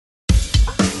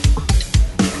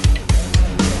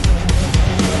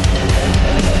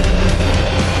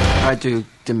tried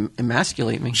to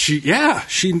emasculate me. She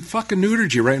fucking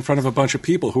neutered you right in front of a bunch of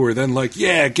people who were then like,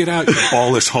 yeah, get out, you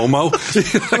ballless homo.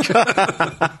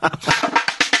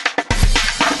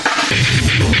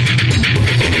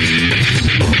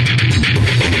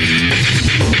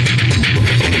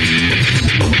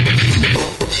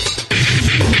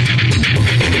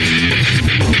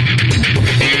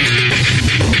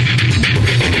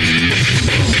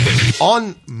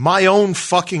 On my own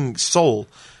fucking soul,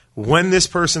 when this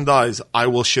person dies, I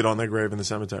will shit on their grave in the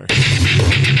cemetery.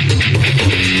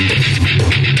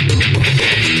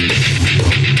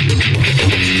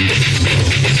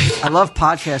 I love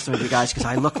podcasting with you guys because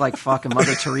I look like fucking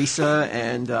Mother Teresa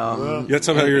and... Yet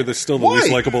somehow you're still the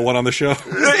least likable one on the show.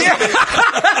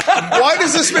 Why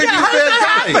does this make you a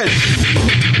bad guy?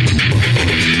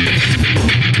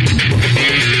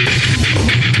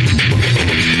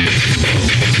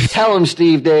 Tell him,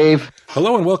 Steve Dave.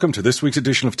 Hello and welcome to this week's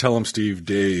edition of Tell 'em Steve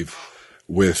Dave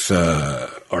with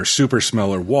our super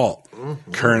smeller Walt,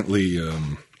 currently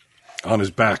on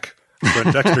his back.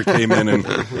 Brett Dexter came in and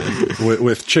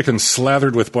with chicken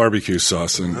slathered with barbecue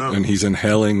sauce, and he's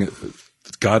inhaling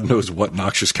God knows what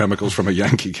noxious chemicals from a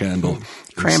Yankee candle.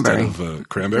 Cranberry. Instead of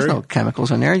cranberry? There's no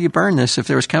chemicals in there. You burn this. If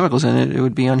there was chemicals in it, it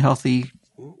would be unhealthy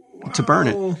to burn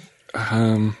it.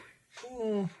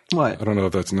 What? I don't know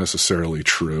if that's necessarily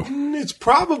true. It's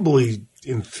probably,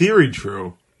 in theory,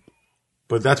 true.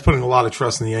 But that's putting a lot of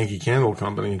trust in the Yankee Candle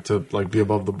Company to be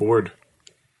above the board.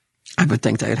 I would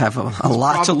think they'd have a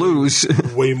lot to lose.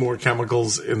 Way more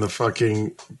chemicals in the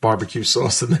fucking barbecue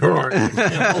sauce than there are in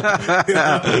the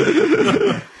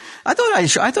candle. I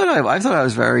thought I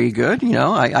was very good. You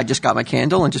know, I just got my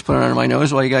candle and just put it under my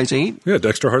nose while you guys ate. Yeah,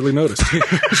 Dexter hardly noticed. Well,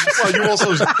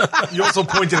 you also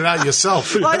pointed it out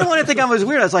yourself. Well, I didn't want to think I was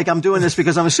weird. I was like, I'm doing this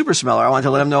because I'm a super smeller. I wanted to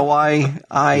let him know why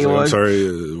I was. I'm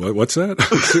sorry, what's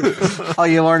that? Oh,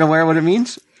 you aren't aware what it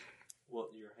means? Well,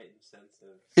 your heightened sense of...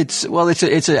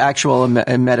 It's an actual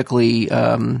medically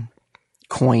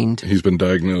coined. He's been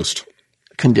diagnosed.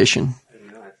 Condition.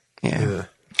 Yeah.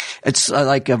 It's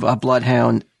like a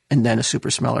bloodhound. And then a super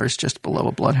smeller is just below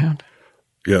a bloodhound.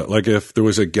 Yeah, like if there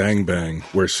was a gangbang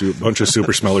where a bunch of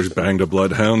super smellers banged a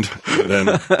bloodhound, then...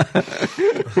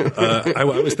 I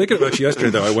was thinking about you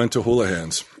yesterday, though. I went to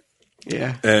Houlihan's.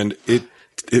 Yeah. And it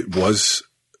was...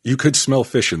 You could smell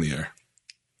fish in the air.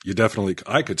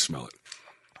 I could smell it.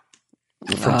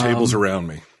 From tables around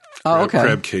me. Oh, okay.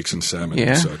 Crab cakes and salmon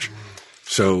and such.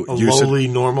 So a lowly,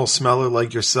 normal smeller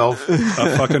like yourself. A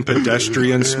fucking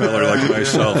pedestrian smeller like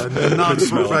myself. Not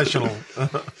professional.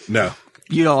 No.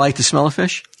 You don't like the smell of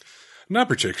fish? Not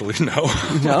particularly, no.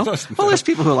 No? Well, there's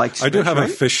people who like fish, I do have right?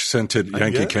 a fish-scented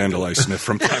Yankee candle I sniff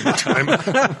from time to time.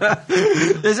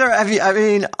 Is there?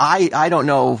 I don't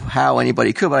know how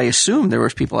anybody could, but I assume there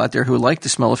was people out there who like the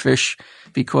smell of fish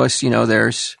because,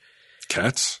 there's...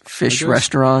 Cats? Fish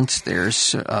restaurants.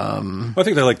 There's... I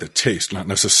think they like the taste, not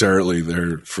necessarily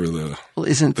there for the... Well,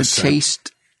 isn't the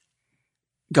taste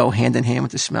go hand in hand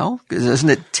with the smell? Doesn't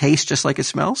it taste just like it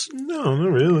smells? No, not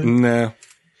really. Nah.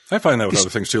 I find that with other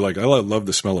things too. Like I love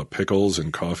the smell of pickles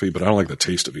and coffee, but I don't like the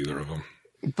taste of either of them.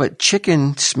 But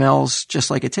chicken smells just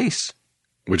like it tastes.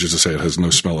 Which is to say it has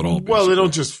no smell at all. Well, they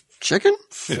don't just... Chicken?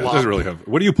 Yeah, it doesn't really have...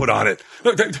 What do you put on it?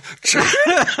 Chicken.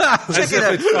 As if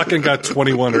it fucking got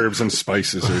 21 herbs and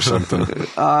spices or something.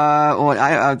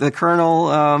 The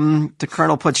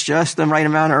colonel puts just the right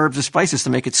amount of herbs and spices to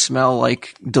make it smell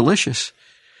like delicious.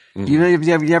 Mm-hmm.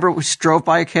 You ever drove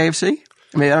by a KFC?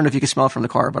 I mean, I don't know if you can smell it from the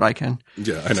car, but I can.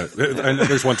 Yeah, I know.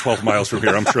 There's one 12 miles from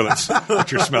here. I'm sure that's what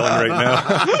you're smelling right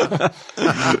now.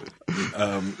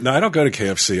 No, I don't go to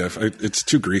KFC. It's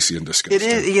too greasy and disgusting.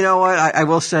 It is. You know what? I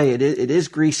will say it is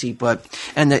greasy, but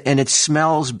and it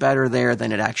smells better there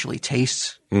than it actually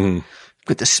tastes. Mm-hmm.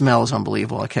 But the smell is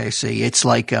unbelievable at KFC. It's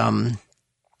like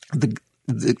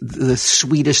the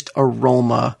sweetest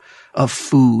aroma of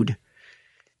food.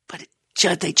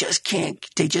 They just can't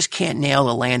nail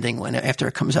the landing after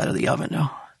it comes out of the oven, though.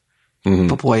 Mm-hmm.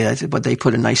 But boy, but they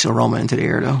put a nice aroma into the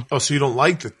air, though. Oh, so you don't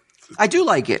like the? I do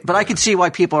like it, but I can see why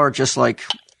people are just like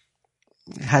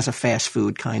has a fast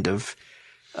food kind of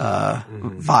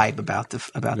vibe about the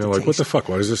taste. What the fuck?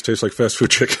 Why does this taste like fast food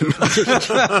chicken?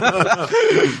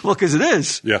 Well, because it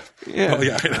is. Yeah. Well,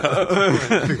 yeah. I know.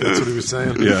 I think that's what he was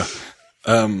saying. Yeah.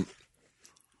 I'll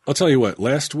tell you what.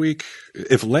 Last week,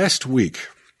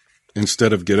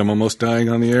 instead of Get 'em almost dying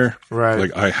on the air, right?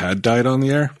 Like I had died on the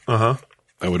air. I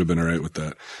would have been all right with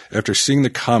that. After seeing the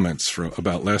comments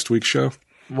about last week's show,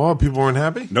 well, people weren't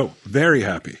happy. No, very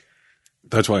happy.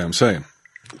 That's why I'm saying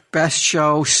best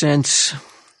show since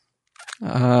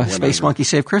Space Monkey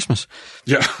Save Christmas.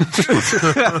 Yeah.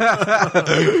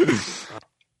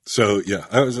 So yeah,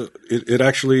 it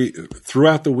actually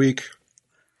throughout the week.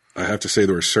 I have to say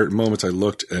there were certain moments I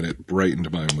looked and it brightened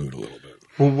my mood a little bit.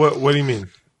 Well, what do you mean?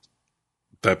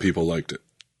 That people liked it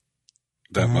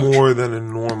that much. More than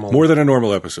a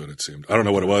normal episode, it seemed. I don't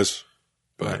know what it was,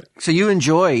 but Right. So you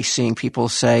enjoy seeing people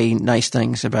say nice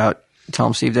things about Tell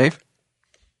 'em Steve Dave?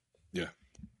 yeah,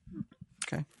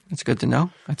 Okay. That's good to know.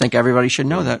 I think everybody should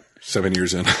know that. 7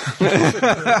 years in. Just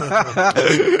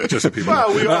so people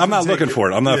Well, we know. I'm not often looking take for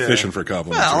it. I'm not yeah. fishing for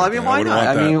compliments. Well, or I mean, anything. why wouldn't not?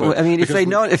 want that, I mean, if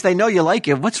because they know you like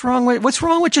it, what's wrong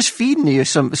with just feeding you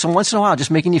some once in a while,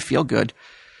 just making you feel good?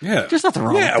 yeah, There's nothing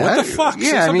wrong with Yeah, what that. the fuck? Yeah,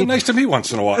 Say I something mean- nice to me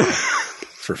once in a while.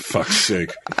 For fuck's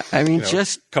sake. I mean, You know,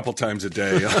 just a couple times a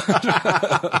day.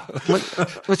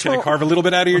 what's Can I wrong? carve a little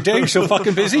bit out of your day? You're so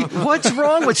fucking busy. What's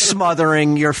wrong with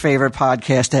smothering your favorite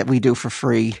podcast that we do for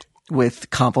free with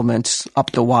compliments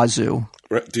up the wazoo?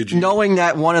 Did you? Knowing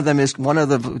that one of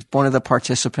the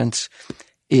participants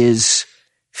is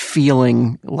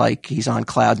feeling like he's on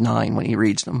cloud 9 when he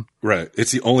reads them. Right.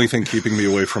 It's the only thing keeping me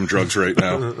away from drugs right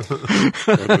now.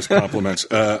 Are those compliments.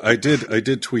 I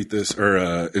did tweet this or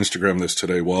Instagram this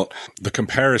today, Walt. The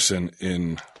comparison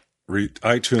in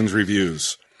iTunes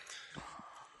reviews.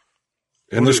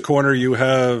 In this corner, you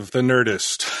have The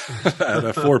Nerdist at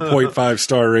a 4.5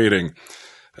 star rating.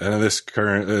 And in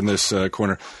this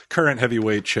corner, current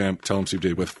heavyweight champ, Tell 'em Steve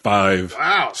Dave, with 5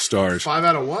 stars. 5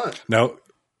 out of what? Now,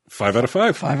 5 out of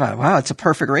 5. 5 out. Wow, it's a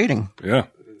perfect rating. Yeah.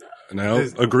 Now, I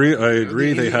agree.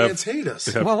 They have. Idiots hate us.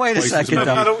 They have Well, wait a twice as second, many-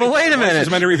 though. But wait a twice as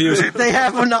minute. many reviews. They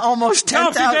have almost Tell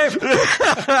 'em 10,000. Steve Dave.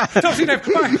 Tell 'em Steve Dave.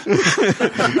 Bye.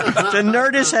 The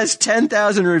Nerdist has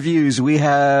 10,000 reviews. We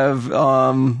have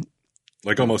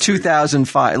Like almost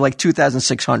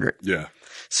 2,600. Yeah.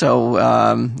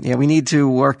 So we need to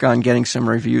work on getting some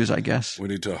reviews, I guess. We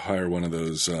need to hire one of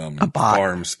those bot.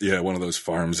 farms. Yeah, one of those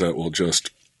farms that will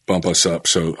just bump us up.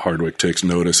 So Hardwick takes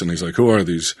notice and he's like, "Who are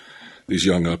these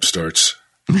young upstarts?"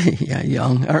 Yeah,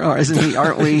 young. Or isn't he?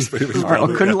 Aren't we?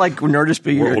 probably, couldn't yeah. like Nerdist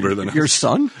be We're older than your us.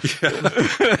 son?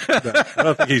 I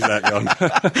don't think he's that young.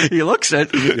 He looks it.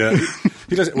 Yeah,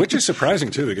 he does, which is surprising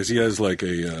too, because he has like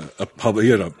a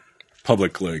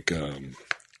public like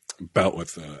bout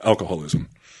with alcoholism.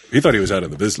 He thought he was out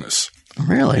of the business.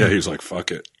 Really? Yeah, he was like,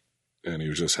 "Fuck it," and he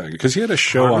was just hanging because he had a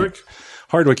show Hardwick? on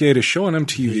Hardwick. Yeah, he had a show on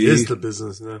MTV. He is the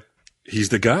business now. He's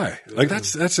the guy. Like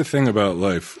that's the thing about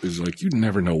life is like you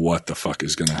never know what the fuck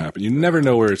is going to happen. You never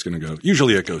know where it's going to go.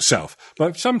 Usually it goes south,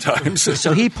 but sometimes.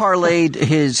 So he parlayed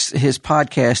his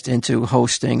podcast into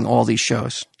hosting all these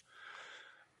shows.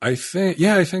 I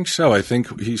think so. I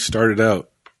think he started out.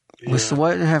 So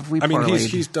what have we I mean, parlayed?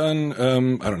 he's done.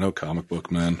 I don't know, Comic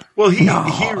Book Man. Well, he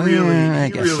I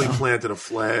really guess so. planted a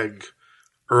flag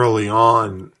early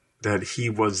on that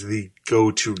he was the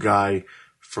go-to guy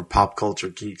for pop culture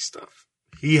geek stuff.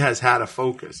 He has had a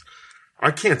focus.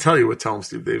 I can't tell you what Tell 'em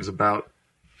Steve Dave's about.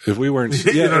 If we weren't,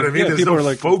 You know what I mean? There's people no are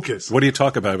like, focus. What do you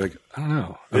talk about? Like, I don't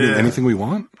know. I mean, Yeah. anything we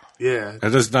want. Yeah,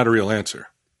 And that's not a real answer.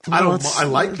 I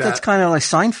like that. That's kind of like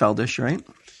Seinfeldish, right?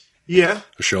 Yeah,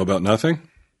 A show about nothing.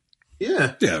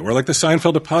 yeah. Yeah, we're like the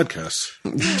Seinfeld of podcasts.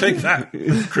 Take that,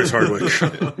 Chris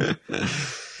Hardwick.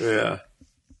 Yeah.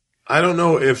 I don't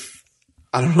know if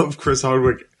Chris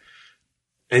Hardwick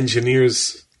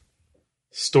engineers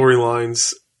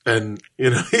storylines and you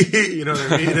know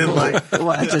what I mean, and like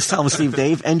Well, just Tell 'em Steve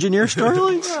Dave engineer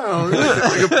storylines. oh,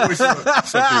 like a voice of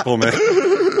Some people may. a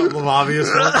couple of obvious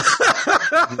ones.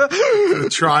 The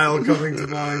trial coming to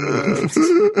mind.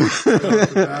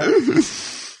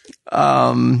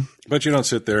 But you don't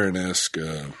sit there and ask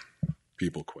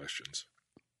people questions.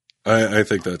 I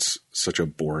think that's such a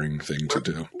boring thing to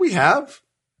do. We have,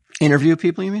 Interview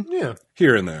people, you mean? yeah,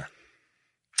 Here and there.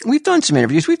 We've done some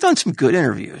interviews. We've done some good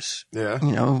interviews. yeah.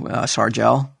 You know,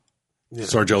 Sargell.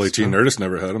 Sargelli T. Nerdist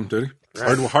never had him, did he?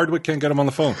 Hardwick can't get him on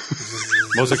the phone.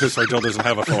 Mostly because Sargell doesn't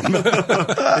have a phone.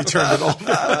 They turned it off.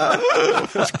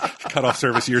 Cut off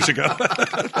service years ago.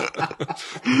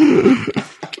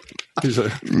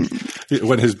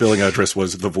 When his billing address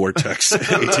was the Vortex,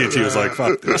 AT&T was like,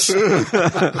 "Fuck this."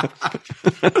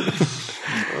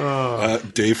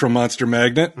 Dave from Monster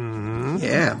Magnet,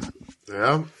 Yeah.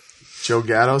 Yeah, Joe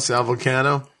Gatto, Sal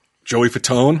Vulcano, Joey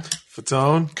Fatone.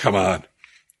 Fatone, Come on,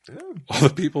 all the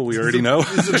people we already know.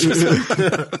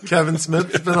 Kevin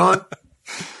Smith's been on.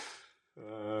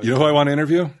 You know who I want to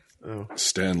interview?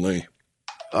 Stan Lee.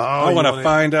 I want to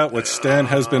find out what Stan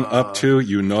has been up to,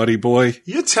 you naughty boy.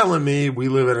 You're telling me we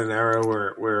live in an era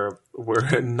where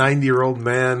a 90-year-old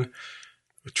man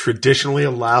traditionally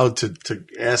allowed to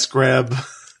ass grab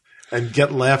and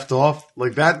get laughed off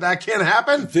like that? That can't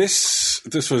happen. This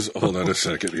was. Hold on a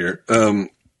second here. Let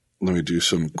me do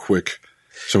some quick.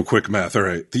 Some quick math. All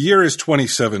right. The year is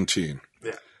 2017.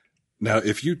 Yeah. Now,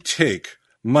 if you take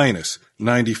minus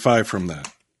 95 from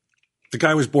that, the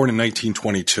guy was born in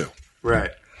 1922.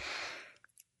 Right.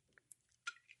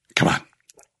 Come on.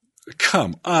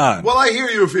 Come on. Well, I hear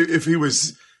you if he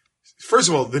was... First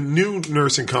of all, the new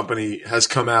nursing company has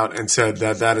come out and said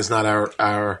that is not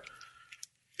our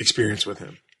experience with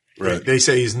him. Right. They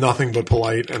say he's nothing but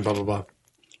polite and blah, blah, blah.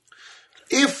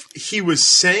 If he was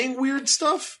saying weird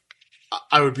stuff,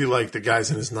 I would be like, the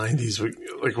guy's in his 90s.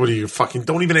 Like, what are you fucking...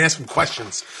 Don't even ask him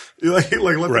questions. Like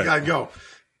let the guy go.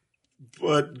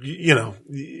 But, you know,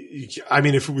 I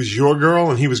mean, if it was your girl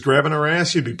and he was grabbing her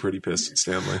ass, you'd be pretty pissed at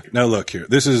Stanley. Now, look here.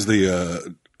 This is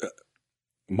the...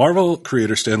 Marvel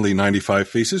creator Stan Lee 95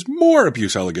 faces more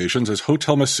abuse allegations as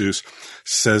hotel masseuse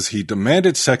says he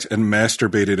demanded sex and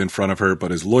masturbated in front of her,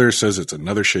 but his lawyer says it's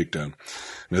another shakedown.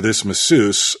 Now, this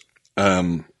masseuse,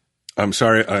 I'm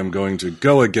sorry, I'm going to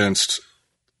go against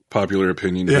popular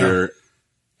opinion here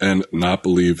and not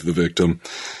believe the victim.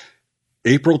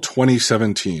 April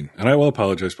 2017, and I will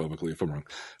apologize publicly if I'm wrong.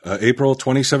 April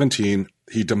 2017,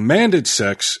 he demanded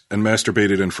sex and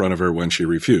masturbated in front of her when she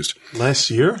refused.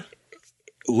 Last year?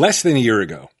 Less than a year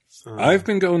ago. I've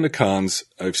been going to cons.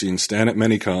 I've seen Stan at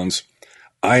many cons.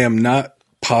 I am not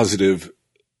positive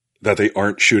that they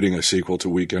aren't shooting a sequel to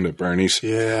Weekend at Bernie's.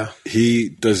 Yeah.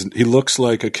 He looks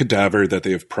like a cadaver that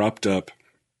they have propped up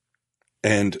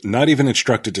and not even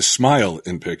instructed to smile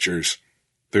in pictures.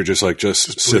 They're just like,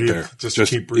 just sit breathe. there.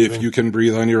 Just keep breathing. If you can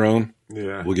breathe on your own,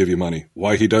 we'll give you money.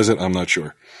 Why he does it, I'm not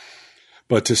sure.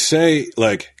 But to say,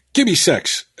 like, give me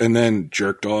sex and then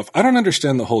jerked off, I don't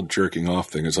understand the whole jerking off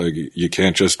thing. It's like, you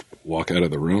can't just walk out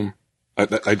of the room.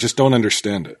 I just don't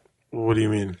understand it. What do you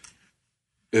mean?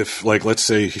 If, like, let's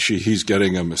say he's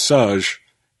getting a massage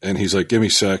and he's like, give me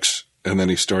sex, and then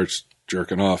he starts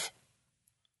jerking off.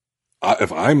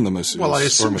 If I'm the masseuse I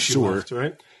assume or she masseur, left,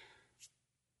 right?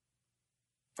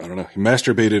 I don't know. He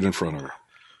masturbated in front of her.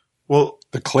 Well,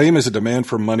 the claim is a demand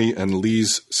for money, and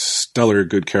Lee's stellar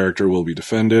good character will be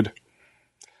defended.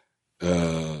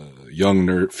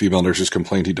 Young female nurses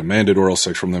complained he demanded oral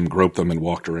sex from them, groped them, and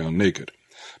walked around naked.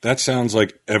 That sounds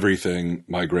like everything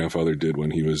my grandfather did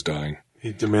when he was dying.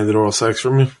 He demanded oral sex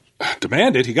from you?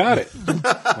 Demanded? He got it.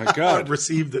 My God.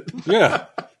 Received it. Yeah.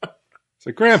 It's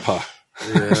like, Grandpa.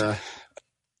 Yeah.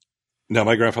 No,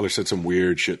 my grandfather said some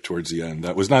weird shit towards the end.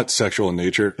 That was not sexual in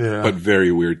nature, but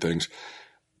very weird things.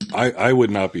 I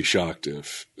would not be shocked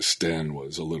if Stan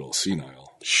was a little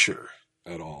senile. Sure.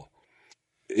 At all.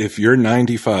 If you're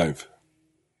 95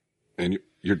 and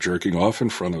you're jerking off in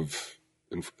front of,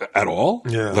 at all,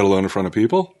 let alone in front of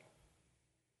people,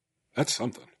 that's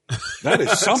something. That is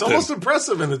something. It's almost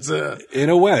impressive, and it's in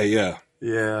a way, yeah.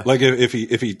 Yeah. Like if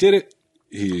he did it,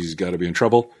 he's got to be in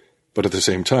trouble. But at the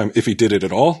same time, if he did it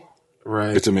at all,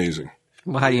 it's amazing.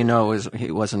 Well, how do you know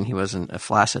he wasn't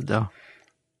flaccid though?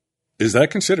 Is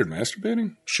that considered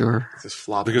masturbating? Sure. Just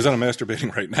flopping. Because I'm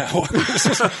masturbating right now.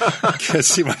 I can't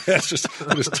see my ass.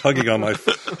 I'm just tugging on my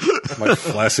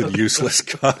flaccid, useless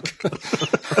cock.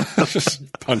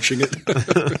 Just punching it.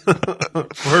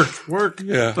 Work.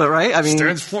 Yeah. But right, I mean,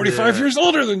 Stan's 45 years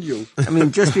older than you. I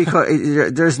mean, just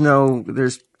because there's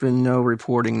been no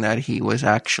reporting that he was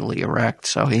actually erect,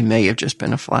 so he may have just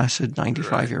been a flaccid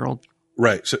 95-year-old.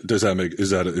 Right. So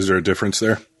is there a difference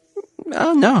there?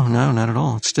 No, not at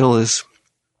all. It still is.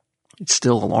 It's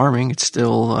still alarming. It's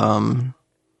still.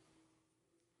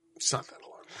 It's not that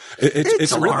alarming.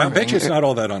 It's alarming. I bet you it's not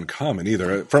all that uncommon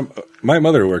either. From my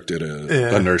mother worked at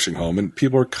a nursing home, and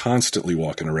people are constantly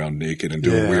walking around naked and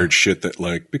doing weird shit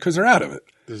because they're out of it.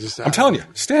 I'm telling you,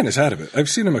 Stan is out of it. I've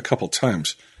seen him a couple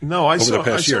times. No, I saw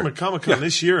him at Comic-Con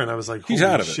this year, and I was like, holy he's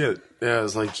out of shit. Yeah, I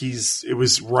was like, it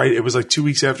was like 2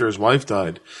 weeks after his wife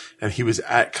died, and he was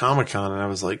at Comic-Con, and I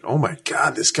was like, oh my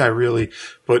God, this guy really,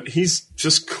 but he's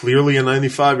just clearly a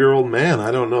 95-year-old man.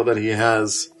 I don't know that he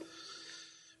has,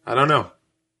 I don't know.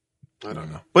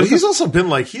 But he's also been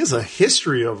like, he has a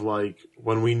history of like,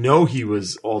 when we know he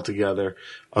was all together,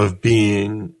 of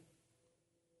being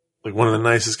like one of the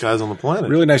nicest guys on the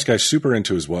planet. Really nice guy, super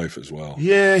into his wife as well.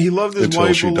 Yeah, he loved his Until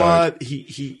wife she a died. lot.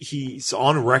 He's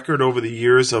on record over the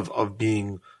years of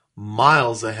being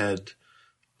miles ahead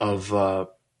of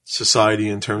society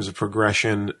in terms of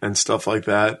progression and stuff like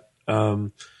that.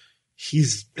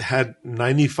 He's had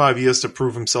 95 years to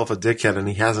prove himself a dickhead, and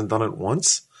he hasn't done it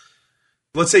once.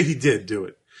 Let's say he did do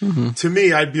it. Mm-hmm. To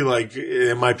me, I'd be like,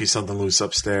 it might be something loose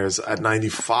upstairs. At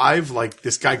 95, like,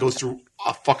 this guy goes through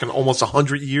fucking almost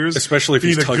 100 years. Especially if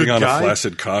he's tugging on a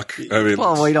flaccid cock. I mean,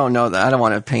 well, we don't know that. I don't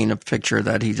want to paint a picture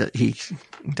that he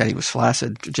that he was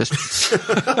flaccid.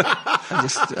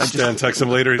 Stan texts him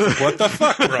later. He's like, "What the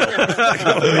fuck, bro?"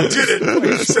 He did it.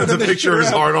 He sent a picture of his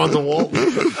heart on the wall.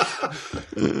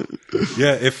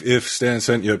 Yeah, if Stan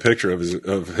sent you a picture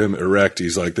of him erect,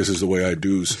 he's like, "This is the way I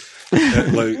do's."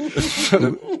 Like,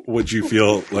 would you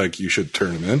feel like you should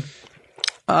turn him in?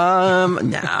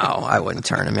 No, I wouldn't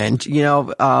turn him in.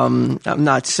 I'm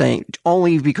not saying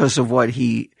only because of what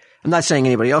I'm not saying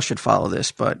anybody else should follow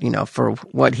this, but for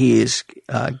what he is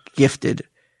gifted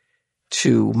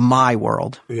to my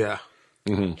world, Yeah.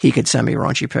 he could send me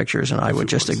raunchy pictures and I would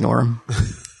just ignore him.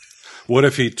 What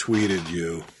if he tweeted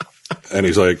you and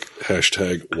he's like,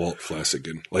 #Walt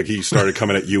Flanagan? Like he started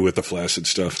coming at you with the flaccid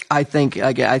stuff. I think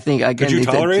again, Could you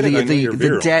tolerate it? I know you're the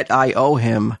virile. debt I owe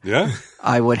him. Yeah.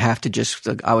 I would have to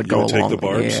I would go would take along. the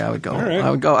barbs? Yeah, I would go. All right.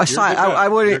 I would go. I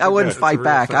wouldn't fight real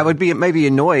back. fan. I would be maybe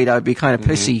annoyed. I would be kind of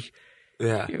pissy.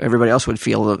 Yeah. Everybody else would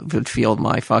feel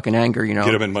my fucking anger.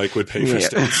 Get him and Mike would pay for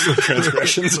Stan's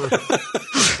transgressions.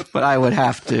 But I would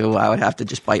have to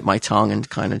just bite my tongue and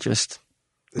kind of just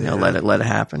let it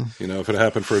happen. If it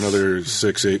happened for another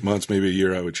 6-8 months, maybe a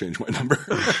year, I would change my number.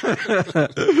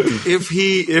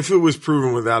 If it was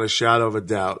proven without a shadow of a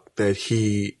doubt that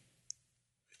he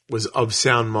was of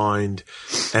sound mind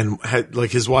and had, like,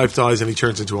 his wife dies and he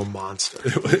turns into a monster.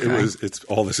 It's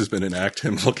all this has been an act,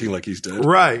 him looking like he's dead.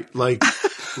 Right. Like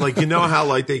how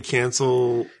like they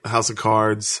cancel House of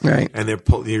Cards, right? And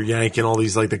they're yanking all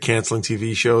these, like, they're canceling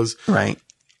TV shows, right?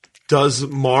 Does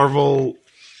Marvel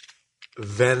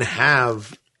then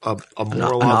have a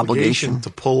moral obligation to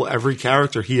pull every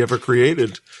character he ever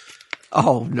created?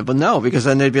 Oh, but no, because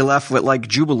then they'd be left with like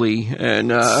Jubilee and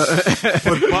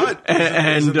but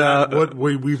and what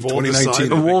we've all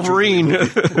decided. Wolverine.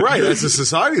 Right, as a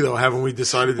society, though, haven't we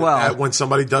decided that when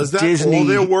somebody does that, Disney, all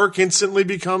their work instantly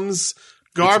becomes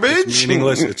garbage? It's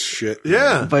meaningless. It's shit.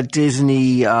 Yeah. But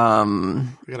Disney, We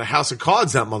got a House of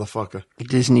Cards, that motherfucker.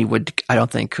 Disney I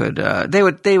don't think could,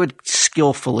 they would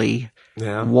skillfully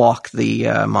walk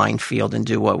the minefield and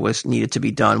do what was needed to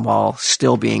be done while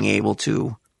still being able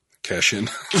to cash in.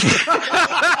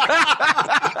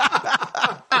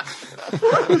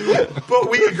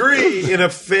 But we agree, in a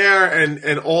fair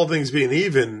and all things being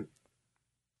even,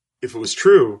 if it was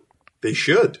true, they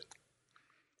should.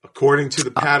 According to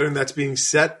the pattern that's being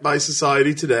set by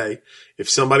society today, if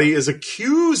somebody is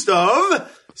accused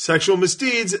of sexual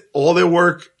misdeeds, all their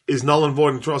work is null and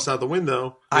void and tossed out the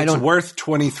window. It's worth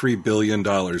 $23 billion,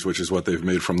 which is what they've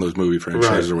made from those movie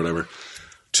franchises or whatever,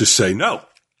 to say no.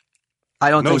 I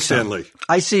don't think Stan so. Lee.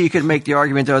 I see you could make the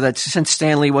argument, though, that since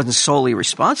Stan Lee wasn't solely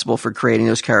responsible for creating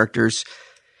those characters,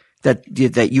 that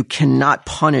you cannot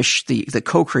punish the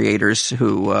co-creators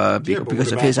who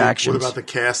because of his actions. What about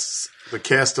the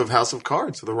cast of House of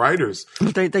Cards, the writers?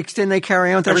 Didn't they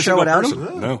carry on their show without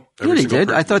him? No. Yeah, they did.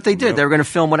 I thought they did. No. They were going to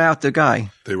film without the guy.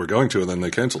 They were going to, and then they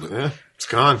canceled it. Yeah, it's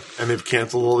gone. And they've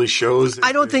canceled all these shows.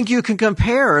 I don't think you can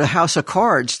compare House of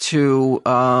Cards to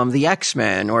the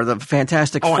X-Men or the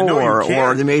Fantastic Four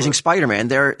or the Amazing Spider-Man.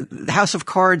 House of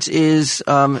Cards is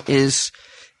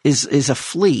a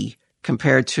flea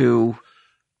compared to.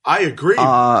 I agree.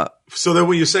 So then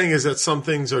what you're saying is that some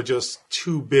things are just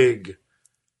too big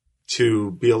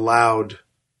to be allowed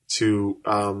to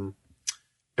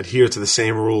adhere to the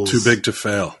same rules. Too big to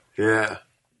fail. Yeah.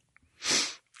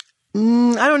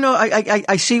 I don't know.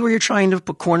 I see where you're trying to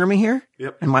corner me here.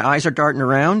 Yep. And my eyes are darting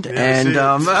around. Yeah, and you're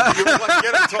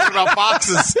talking about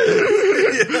boxes.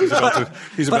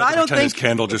 He's about to pretend his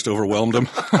candle just overwhelmed him.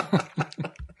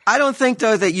 I don't think,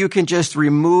 though, that you can just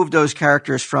remove those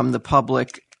characters from the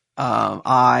public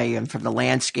eye and from the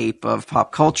landscape of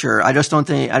pop culture. I just don't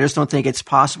think it's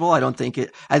possible. I think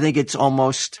it's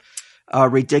almost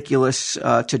ridiculous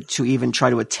to even try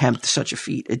to attempt such a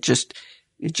feat. It just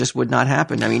would not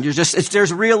happen. I mean,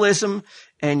 there's realism,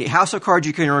 and House of Cards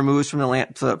you can remove from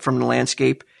the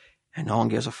landscape, and no one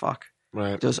gives a fuck.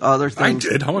 Right. Those other things. I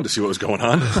did. I wanted to see what was going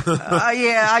on.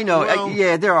 Yeah, I know.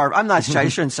 Well, there are. I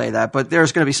shouldn't say that, but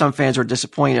there's going to be some fans who are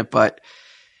disappointed. But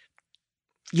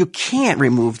you can't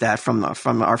remove that from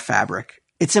our fabric.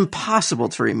 It's impossible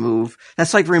to remove.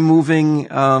 That's like removing,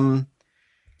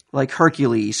 like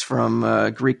Hercules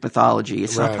from Greek mythology.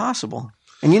 It's not possible.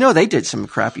 And they did some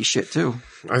crappy shit too.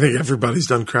 I think everybody's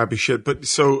done crappy shit. But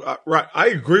so, right, I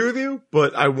agree with you,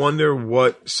 but I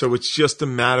wonder so it's just a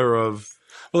matter of.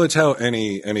 Well, it's how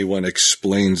anyone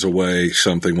explains away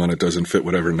something when it doesn't fit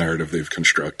whatever narrative they've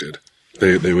constructed.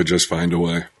 They would just find a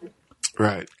way.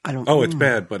 Right. It's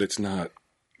bad, but it's not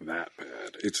that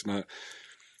bad. It's not.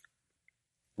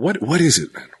 What is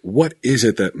it, man? What is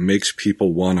it that makes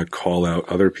people want to call out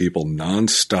other people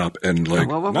nonstop and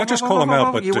not just call them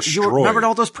out, but destroy? You remembered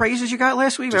all those praises you got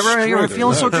last week? Remember you were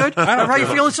feeling so good? Remember how you're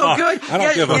feeling so good? I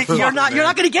don't give a fuck, you're not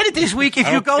going to get it this week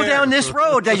if you go down this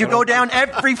road that you go down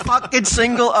every fucking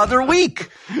single other week.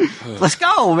 Let's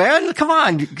go, man. Come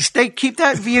on. Keep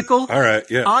that vehicle all right,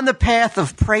 yeah. on the path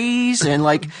of praise and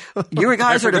you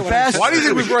guys are the best. Why do you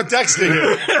think we brought Dexter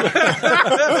here?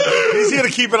 He's here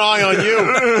to keep an eye on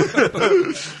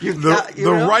you.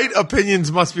 The right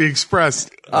opinions must be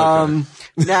expressed.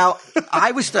 Now,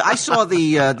 I saw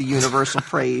the universal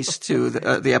praise to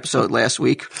the episode last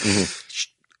week.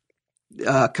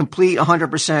 Mm-hmm. Complete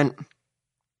 100%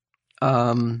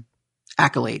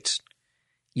 accolades.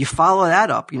 You follow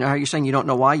that up. You know how you're saying you don't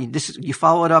know why? You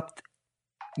follow it up.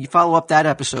 You follow up that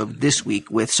episode this week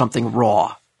with something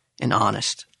raw and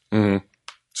honest. Mm-hmm.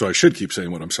 So I should keep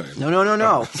saying what I'm saying. No.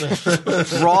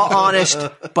 Raw, honest,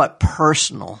 but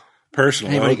personal.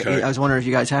 Personal, okay. I was wondering if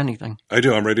you guys had anything. I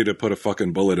do. I'm ready to put a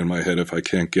fucking bullet in my head if I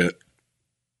can't get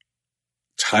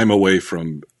time away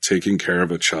from taking care of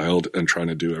a child and trying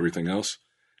to do everything else.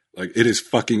 It is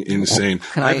fucking insane.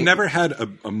 I've never had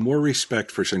a more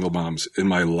respect for single moms in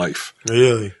my life.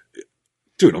 Really?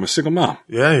 Dude, I'm a single mom.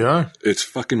 Yeah, you are. It's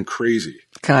fucking crazy.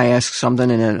 Can I ask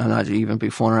something? And I'm not even be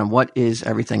fooling around. What is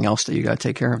everything else that you got to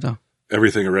take care of, though?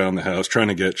 Everything around the house, trying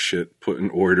to get shit put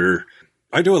in order.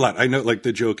 I do a lot. I know,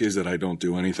 the joke is that I don't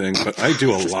do anything, but I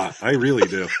do a lot. I really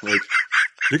do.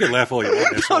 You can laugh all you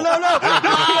want. No. I'm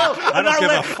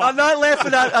not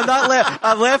laughing at.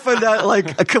 I'm laughing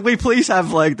at. Could we please have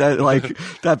that?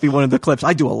 That be one of the clips.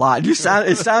 I do a lot. It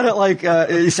sounded like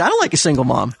a single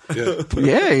mom.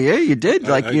 Yeah, you did.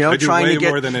 I do trying way to get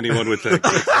more than anyone would think.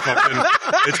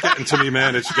 It's getting to me,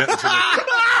 man. It's getting to me.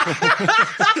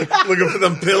 Looking for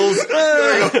them pills.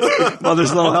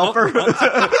 Mother's little helper.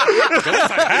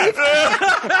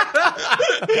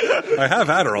 I have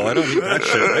Adderall. I don't need that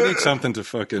shit. I need something to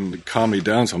fucking calm me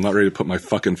down, so I'm not ready to put my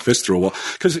fucking fist through a wall.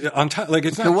 Because on top,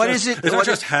 it's not. So what is it? It's not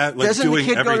just doing the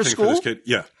kid everything go to school? for this kid.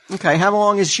 Yeah. Okay. How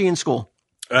long is she in school?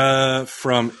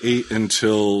 From 8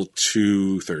 until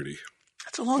 2:30.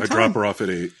 That's a long time. I drop her off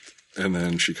at 8. And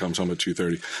then she comes home at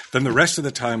 2:30. Then the rest of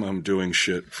the time I'm doing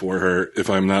shit for her. If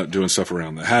I'm not doing stuff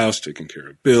around the house, taking care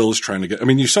of bills, trying to get,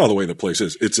 you saw the way the place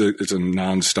is. It's a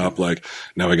nonstop,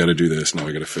 now I got to do this. Now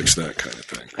I got to fix that kind of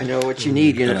thing. I know what you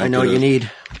need. I know you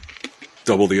need.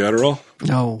 Double the Adderall?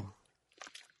 No.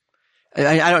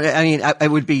 It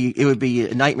would be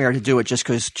a nightmare to do it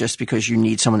just because you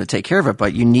need someone to take care of it,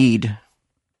 but you need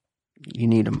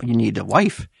a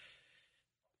wife.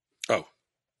 Oh.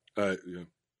 Yeah.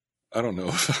 I don't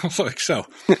know. So.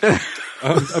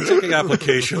 I'm taking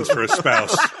applications for a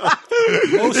spouse.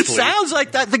 Mostly. It sounds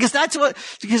like that because I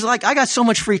got so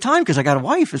much free time because I got a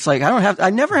wife. It's I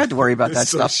never had to worry about that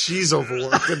stuff. She's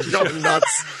overworked and going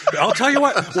nuts. I'll tell you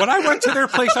what, when I went to their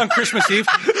place on Christmas Eve,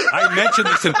 I mentioned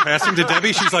this in passing to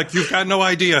Debbie. She's like, "You've got no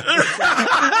idea."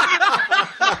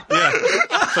 Yeah.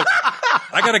 So,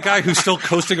 I got a guy who's still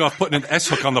coasting off putting an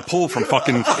S-hook on the pool from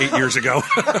fucking 8 years ago.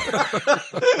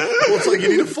 It's like you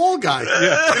need a fall guy.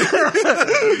 Yeah.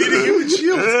 You need a human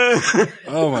shield.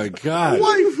 Oh my God.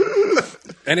 Wife.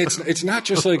 And it's not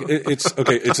just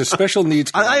it's a special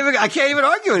needs. I can't even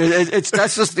argue it.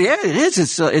 That's just it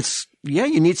is.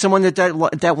 You need someone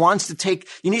that wants to take.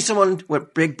 You need someone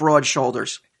with big, broad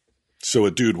shoulders. So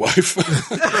a dude wife. No,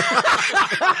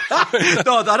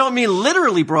 I don't mean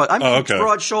literally broad. I mean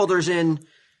broad shoulders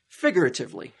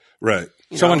figuratively. Right.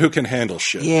 Someone who can handle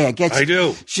shit. Yeah, I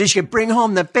do. She should bring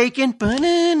home the bacon.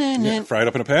 Yeah, fry it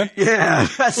up in a pan? Yeah,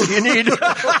 that's what you need.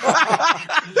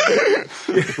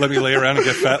 Let me lay around and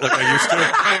get fat like I used to.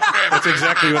 That's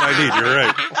exactly what I need. You're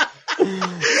right.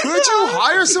 Could you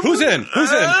hire someone? Who's in?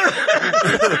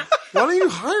 Why don't you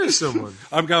hire someone?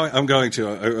 I'm going to.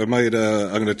 I might.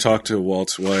 I'm going to talk to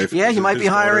Walt's wife. Yeah, he might be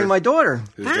hiring my daughter.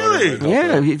 Really?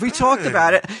 Yeah, we talked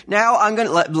about it. Now I'm going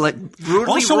to let brutally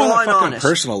also raw on a and fucking honest.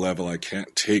 Personal level, I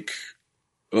can't take.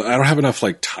 I don't have enough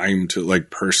time to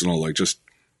personal just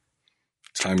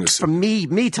time to. For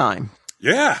me time.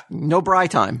 Yeah. No Bri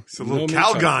time. It's a little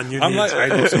Calgon you need.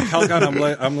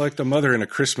 Calgon, I'm like the mother in A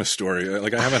Christmas Story. I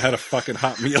haven't had a fucking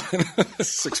hot meal in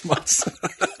 6 months.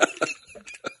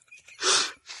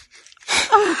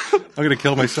 I'm going to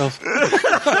kill myself.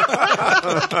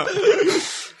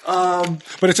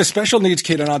 But it's a special needs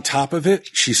kid, and on top of it,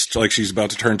 she's about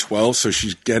to turn 12, so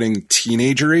she's getting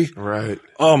teenagery. Right.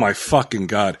 Oh my fucking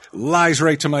God. Lies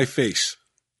right to my face.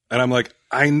 And I'm like,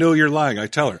 I know you're lying. I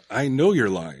tell her, I know you're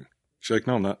lying. She's like,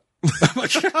 no, I'm not. I'm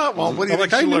like, well, what do you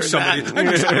think I knew somebody like you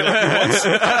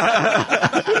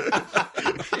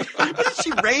once. She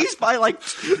chased by like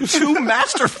two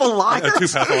masterful liars. Two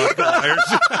pathological liars.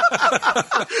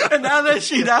 And now that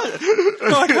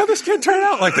Like, how'd this kid turn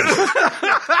out like this?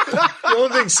 The only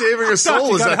thing saving her soul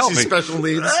you is gotta that help she's me. special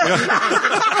needs.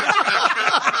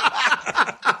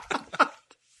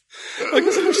 Like,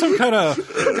 isn't there some kind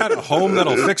of home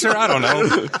that'll fix her? I don't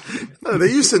know. No,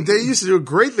 they used to do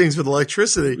great things with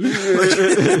electricity.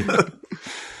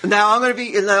 Now I'm going to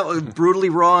be brutally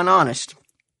raw and honest.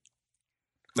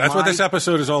 That's what this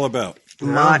episode is all about.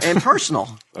 And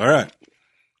personal. All right.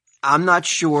 I'm not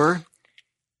sure.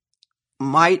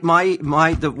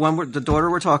 The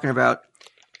daughter we're talking about,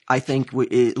 I think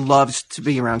loves to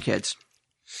be around kids,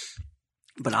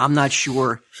 but I'm not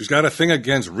sure. She's got a thing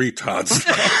against retards.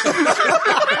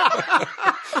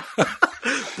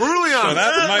 Brutally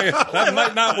honest. So that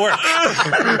might not work.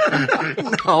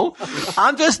 No,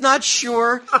 I'm just not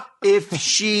sure if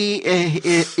she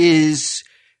is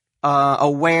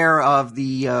aware of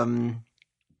the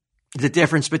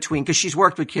difference between, because she's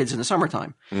worked with kids in the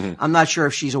summertime. Mm-hmm. I'm not sure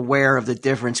if she's aware of the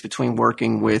difference between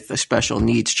working with a special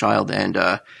needs child and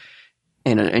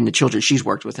the children she's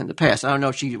worked with in the past. I don't know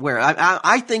if she's aware.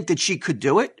 I think that she could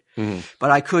do it, but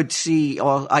I could see.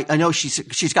 I know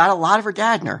she's got a lot of her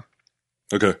dad in her.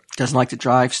 Okay. Doesn't like to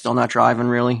drive. Still not driving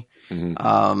really.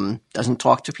 Mm-hmm. Doesn't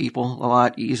talk to people a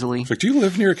lot easily. It's like, do you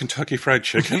live near a Kentucky Fried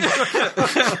Chicken?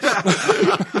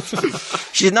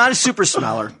 She's not a super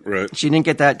smeller. Right. She didn't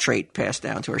get that trait passed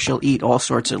down to her. She'll eat all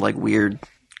sorts of like weird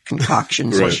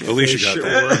concoctions. Right. Alicia got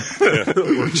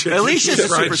that. Alicia's a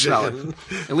super smeller.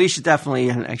 Alicia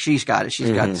definitely, she's got it.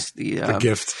 She's got the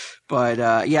gift. But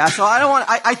so I don't want.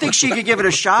 I think she could give it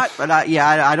a shot. But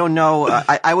I don't know.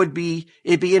 It'd be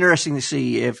interesting to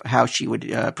see how she would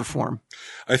perform.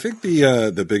 I think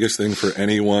the biggest thing for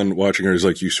anyone watching her is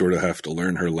like you sort of have to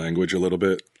learn her language a little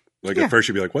bit. Like at first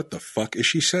you'd be like, what the fuck is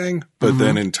she saying? But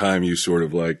then in time you sort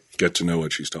of like get to know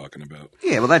what she's talking about.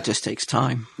 Yeah, well that just takes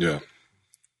time. Yeah.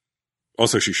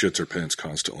 Also, she shits her pants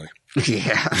constantly.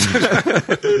 Yeah.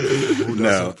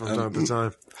 No. From time to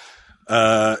time.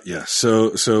 Yeah.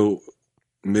 So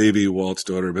maybe Walt's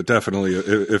daughter, but definitely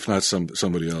if not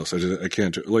somebody else. I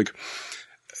can't do, like,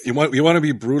 you want to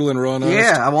be brutal and raw and honest?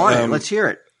 Yeah, I want it. Let's hear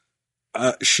it.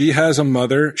 She has a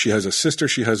mother, she has a sister,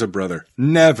 she has a brother.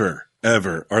 Never,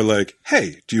 ever are like,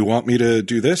 hey, do you want me to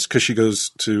do this? Because she goes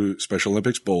to Special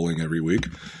Olympics bowling every week.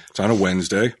 It's on a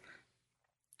Wednesday,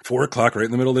 4:00, right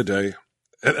in the middle of the day.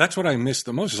 That's what I miss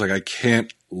the most. It's like I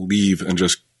can't leave and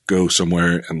just go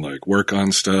somewhere and like work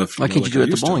on stuff. Why can't you do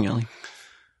it at the bowling alley?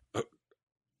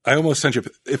 I almost sent you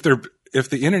if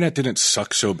the internet didn't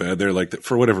suck so bad there, like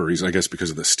for whatever reason, I guess because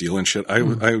of the steel and shit.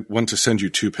 I want to send you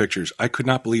 2 pictures. I could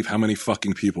not believe how many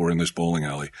fucking people were in this bowling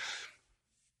alley.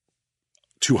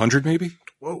 200 maybe.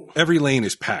 Whoa! Every lane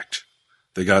is packed.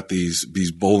 They got these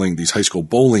high school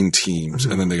bowling teams,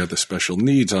 and then they got the special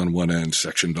needs on one end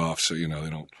sectioned off, so they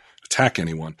don't attack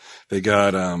anyone. They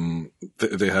got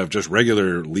they have just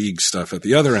regular league stuff at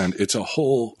the other end. It's a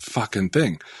whole fucking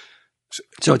thing.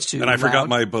 So it's too and I loud. forgot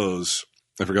my Bose.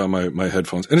 I forgot my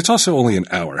headphones. And it's also only an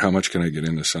hour. How much can I get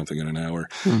into something in an hour?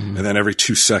 Mm-hmm. And then every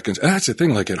 2 seconds. And that's the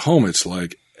thing. Like at home, it's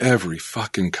like every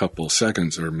fucking couple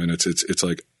seconds or minutes, it's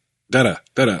like da-da,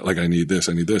 da-da. Like I need this.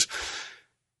 And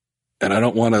I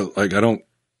don't want to, like, I don't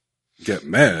get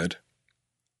mad.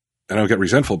 And I don't get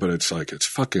resentful, but it's like, it's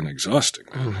fucking exhausting.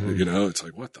 Mm-hmm. It's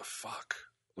like, what the fuck?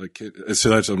 Like, so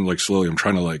that's, I'm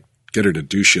trying to like get her to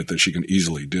do shit that she can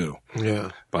easily do. Yeah.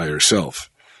 By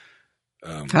herself.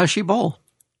 How does she bowl?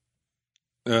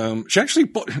 She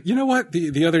actually, you know what?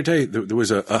 The other day there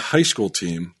was a high school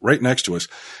team right next to us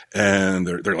and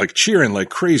they're like cheering like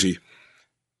crazy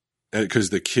because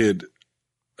the kid,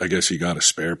 I guess he got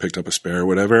picked up a spare or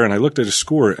whatever. And I looked at his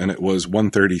score and it was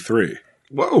 133.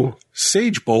 Whoa.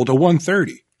 Sage bowled a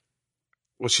 130.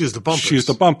 Well, she's the bumpers. She's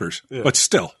the bumpers, but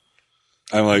still,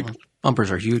 I'm like,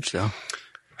 bumpers are huge though.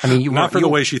 I mean, not for the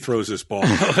way she throws this ball.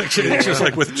 Like, it's just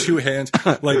like with 2 hands,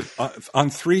 like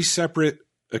on 3 separate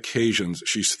occasions,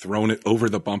 she's thrown it over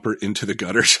the bumper into the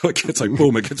gutter. So it gets like,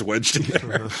 boom, it gets wedged in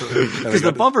there. Because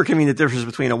the bumper can mean the difference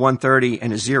between a 130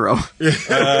 and a 0.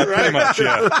 Pretty much,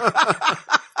 yeah.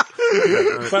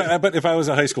 But if I was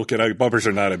a high school kid, bumpers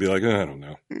or not, I'd be like, I don't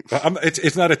know.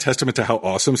 It's not a testament to how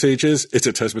awesome Sage is. It's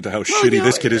a testament to how shitty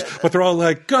this kid is. But they're all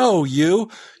like, go, you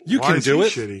can do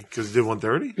it. Shitty because he did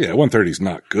 130. Yeah, 130 is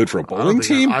not good for a bowling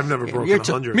team. I've never broken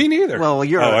 100. Me neither. Well,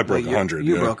 I broke 100.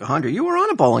 You broke 100. You were on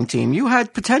a bowling team. You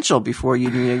had potential before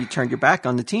you turned your back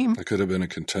on the team. I could have been a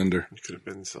contender. You could have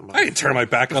been somebody. I didn't turn my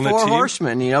back on the team. 4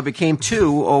 horsemen, became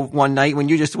 2 one night when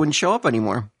you just wouldn't show up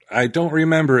anymore. I don't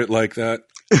remember it like that.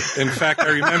 In fact, I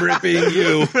remember it being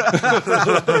you.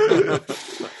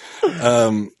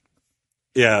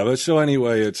 Yeah, but so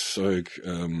anyway, it's like,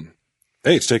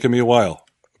 hey, it's taken me a while,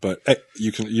 but hey,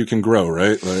 you can grow,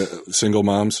 right? Like, single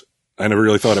moms. I never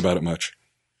really thought about it much.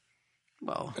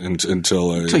 Well,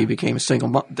 until you became a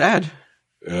single dad.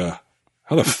 Yeah.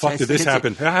 How the fuck did this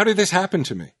happen? How did this happen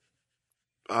to me?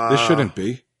 This shouldn't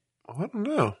be. I don't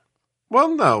know.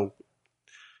 Well, no.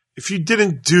 If you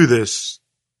didn't do this,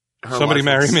 somebody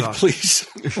marry me, please.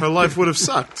 Her life would have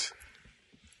sucked.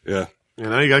 Yeah. You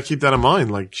know, you got to keep that in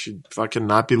mind. Like, she'd fucking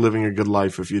not be living a good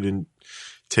life if you didn't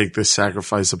take this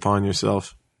sacrifice upon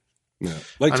yourself. Yeah.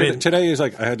 Like today is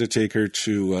like I had to take her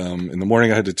to, in the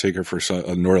morning I had to take her for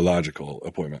a neurological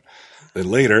appointment. Then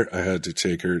later I had to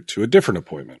take her to a different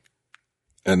appointment.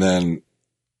 And then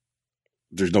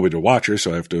there's nobody to watch her,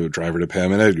 so I have to drive her to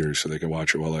Pam and Edgar's so they can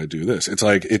watch her while I do this. It's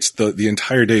like it's the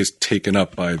entire day is taken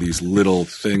up by these little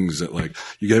things that like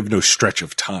you have no stretch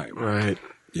of time. Right.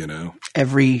 You know?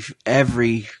 Every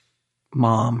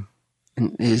mom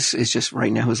is just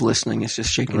right now who's listening is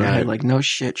just shaking their head like, no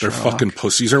shit, Their Sherlock. fucking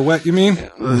pussies are wet, you mean?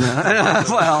 Well,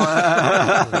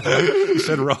 you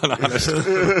said raw and honest.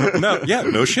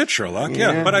 No shit, Sherlock.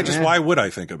 Yeah, but why would I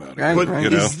think about it? But you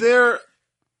know? Is there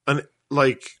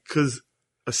because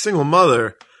a single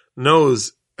mother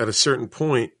knows at a certain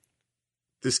point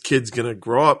this kid's going to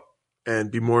grow up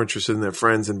and be more interested in their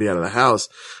friends and be out of the house.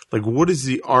 Like, what is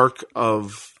the arc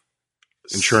of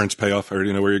insurance payoff? I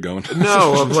already know where you're going.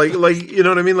 No, of like, you know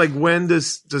what I mean? Like, when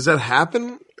does that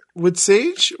happen with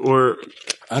Sage? Or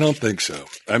I don't think so.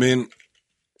 I mean,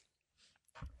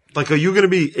 like, are you going to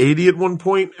be 80 at one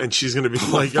point and she's going to be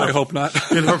like, I hope not.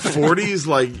 in her 40s,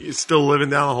 like still living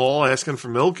down the hall asking for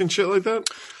milk and shit like that?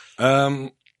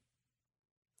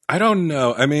 I don't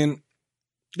know. I mean,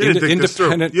 you didn't think this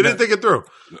through. You didn't think it through.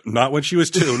 Not when she was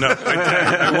 2. No,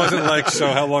 I wasn't like, so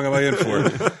how long am I in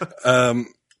for?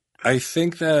 I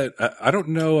think that I don't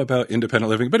know about independent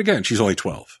living, but again, she's only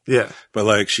 12. Yeah. But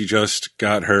like, she just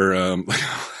got her,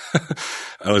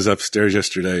 I was upstairs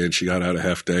yesterday and she got out a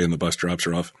half day and the bus drops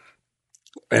her off.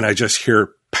 And I just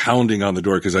hear pounding on the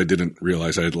door because I didn't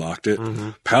realize I had locked it. Mm-hmm.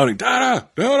 Pounding, Dada,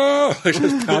 like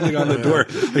just pounding on the door.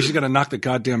 Like she's got to knock the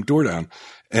goddamn door down.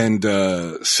 And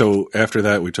so after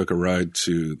that, we took a ride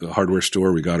to the hardware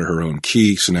store. We got her own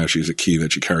key. So now she has a key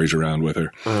that she carries around with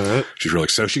her. All right. She's really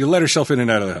excited. She can let herself in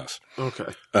and out of the house.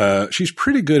 Okay. She's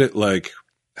pretty good at like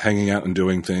hanging out and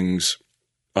doing things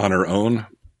on her own.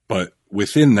 But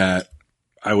within that,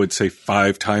 I would say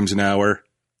 5 times an hour.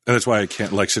 And that's why I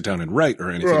can't like sit down and write or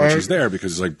anything when she's there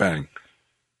because it's like bang,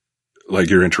 like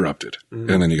you're interrupted and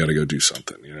then you got to go do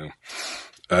something, you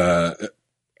know?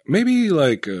 Maybe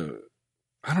like,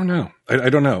 I don't know. I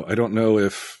don't know. I don't know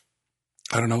if,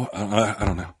 I don't know. I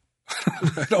don't know.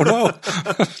 I don't know.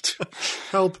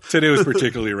 Help. Today was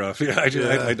particularly rough. Yeah.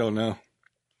 I don't know.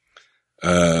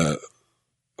 I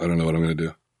don't know what I'm going to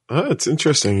do. It's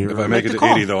interesting. If I make it to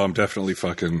 80 though, I'm definitely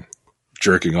fucking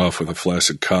jerking off with a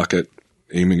flaccid cock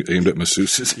aimed at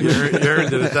masseuses. You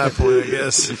earned it at that point, I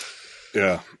guess.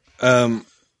 Yeah.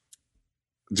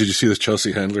 Did you see this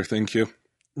Chelsea Handler thing, Q?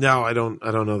 No, I don't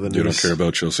know the news. You don't care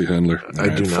about Chelsea Handler? I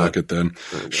do not. Fuck it then.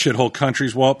 Shithole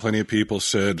countries, Walt. Plenty of people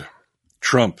said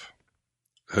Trump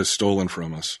has stolen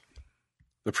from us.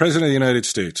 The president of the United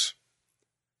States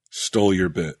stole your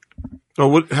bit. Oh,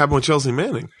 what happened with Chelsea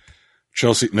Manning?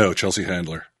 Chelsea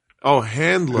Handler. Oh,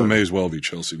 Handler. Who may as well be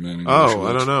Chelsea Manning. Oh,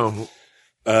 I don't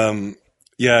know.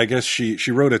 Yeah, I guess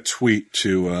she wrote a tweet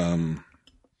to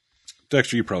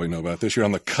Dexter. You probably know about this. You're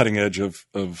on the cutting edge of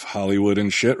Hollywood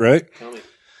and shit, right? Tell me.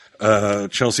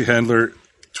 Chelsea Handler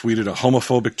tweeted a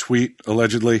homophobic tweet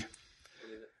allegedly,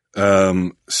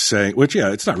 saying, which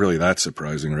it's not really that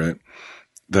surprising, right?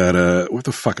 That what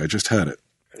the fuck? I just had it.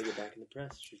 Trying to get back in the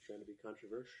press. She's trying to be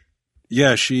controversial.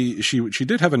 Yeah, she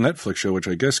did have a Netflix show, which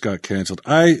I guess got canceled.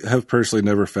 I have personally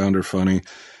never found her funny.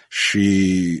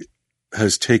 She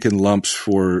has taken lumps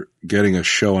for getting a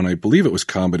show, and I believe it was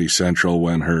Comedy Central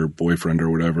when her boyfriend or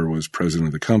whatever was president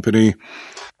of the company.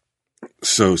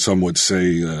 So some would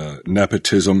say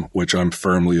nepotism, which I'm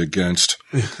firmly against.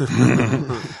 Is there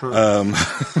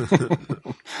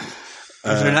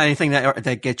not anything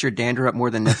that gets your dander up more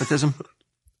than nepotism?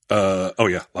 Oh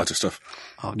yeah, lots of stuff.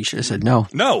 Oh, you should have said no.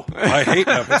 No, I hate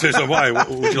nepotism. Why?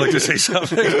 Would you like to say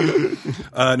something?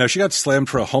 No, she got slammed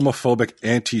for a homophobic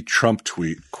anti-Trump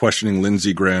tweet questioning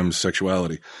Lindsey Graham's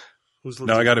sexuality.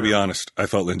 Now, I got to be honest. I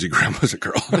thought Lindsey Graham was a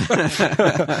girl.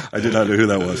 I did not know who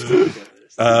that was.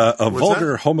 A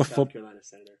vulgar homophobic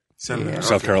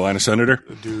South Carolina senator.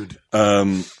 Dude.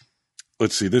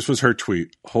 Let's see. This was her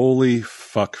tweet. Holy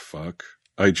fuck.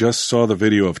 I just saw the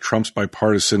video of Trump's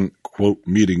bipartisan, quote,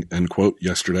 meeting, end quote,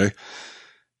 yesterday.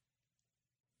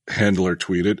 Handler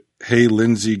tweeted, Hey,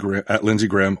 Lindsey at Lindsey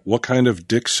Graham, what kind of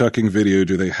dick-sucking video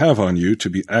do they have on you to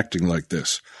be acting like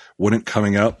this? Wouldn't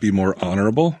coming out be more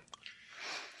honorable?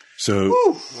 So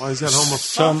why is that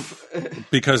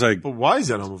homophobic? But why is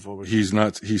that homophobic? He's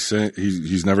not. He's saying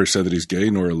he's never said that he's gay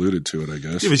nor alluded to it. I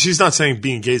guess. Yeah, but she's not saying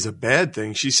being gay is a bad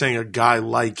thing. She's saying a guy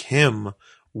like him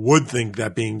would think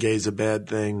that being gay is a bad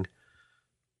thing.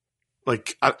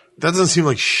 Like that doesn't seem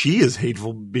like she is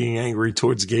hateful, being angry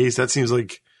towards gays. That seems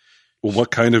like. Well,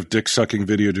 what kind of dick-sucking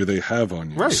video do they have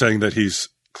on you? Right. Saying that he's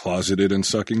closeted and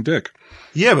sucking dick.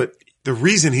 Yeah, but the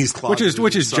reason he's closeted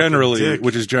which is dick,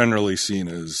 generally seen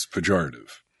as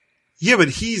pejorative. Yeah, but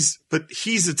he's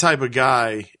the type of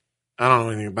guy. I don't know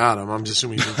anything about him. I'm just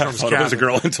assuming he's in Trump's I thought it was a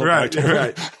girl until I told her.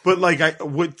 Right. But like,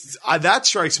 that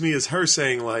strikes me as her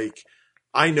saying like,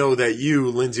 I know that you,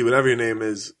 Lindsay, whatever your name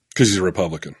is, because he's a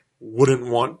Republican, would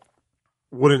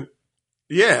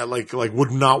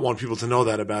not want people to know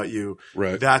that about you.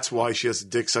 Right. That's why she has a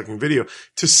dick sucking video.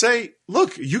 To say,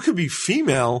 look, you could be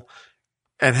female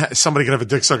and somebody could have a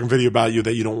dick sucking video about you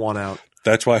that you don't want out.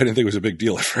 That's why I didn't think it was a big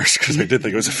deal at first, because I did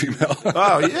think it was a female.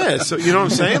 Oh, yeah. So, you know what I'm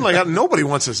saying? Like, nobody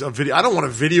wants a video. I don't want a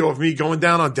video of me going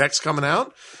down on decks coming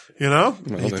out. You know?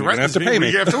 Well, then you're gonna have to pay me.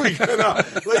 Week after week.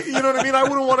 Like, you know what I mean? I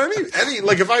wouldn't want any,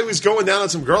 like, if I was going down on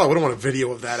some girl, I wouldn't want a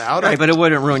video of that out. Right, but it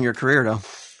wouldn't ruin your career, though.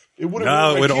 It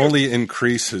would only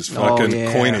increase his fucking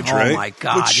coinage, right? Oh, my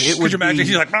God. Could you imagine?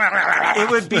 He's like,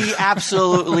 it would be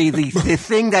absolutely the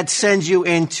thing that sends you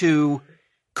into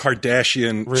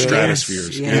Kardashian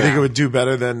stratospheres. Yeah. You think it would do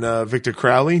better than Victor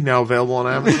Crowley, now available on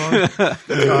Amazon?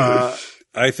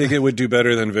 I think it would do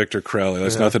better than Victor Crowley.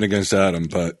 That's nothing against Adam,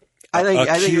 but I think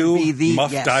it would be the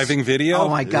muff diving video. Oh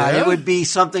my God! Yeah. It would be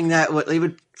something that it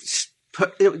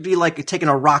would be like taking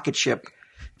a rocket ship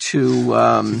to.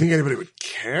 Do you think anybody would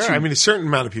care? I mean, a certain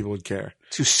amount of people would care.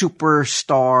 To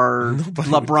superstar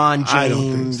LeBron James. I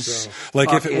don't think so.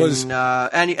 Like if it was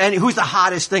and who's the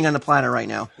hottest thing on the planet right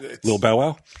now? Lil Bow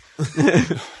Wow.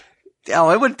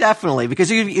 Oh, it would definitely,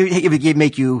 because it would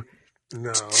make you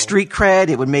street cred.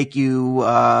 It would make you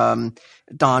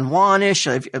Don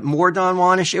Juanish, more Don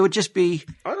Juanish. It would just be.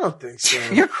 I don't think so.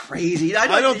 You're crazy.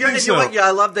 I don't think so.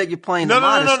 I love that you're playing. No.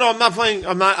 I'm not playing.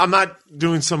 I'm not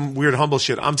doing some weird humble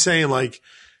shit. I'm saying like,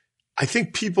 I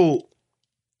think people.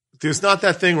 There's not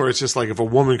that thing where it's just like if a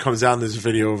woman comes out in this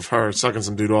video of her sucking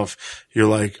some dude off, you're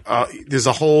like, there's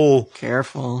a whole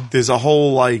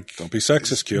like. Don't be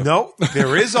sexist, Q. No,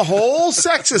 there is a whole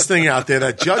sexist thing out there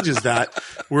that judges that.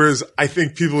 Whereas I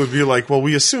think people would be like, well,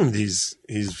 we assumed he's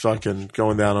fucking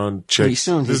going down on chicks.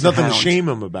 There's nothing to shame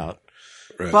him about.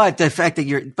 Right. But the fact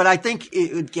that but I think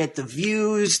it would get the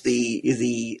views,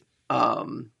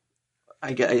 I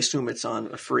assume it's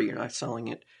on free. You're not selling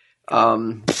it. Have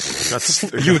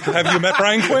you met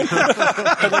Brian Quinn?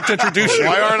 I'd like to introduce you.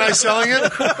 Why aren't I selling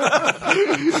it?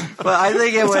 But I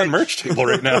think it It's would. on merch table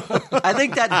right now. I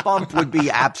think that bump would be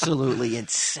absolutely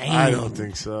insane. I don't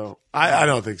think so. I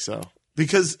don't think so.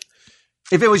 Because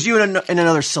if it was you and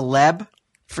another celeb,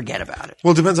 forget about it.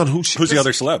 well, it depends on who's Who's the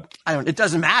other celeb? It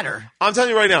doesn't matter. I'm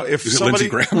telling you right now, if Is it somebody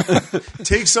Lindsey Graham?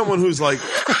 take someone who's like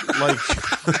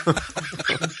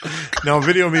now a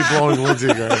video of me blowing Lindsey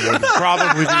Graham would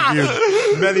probably be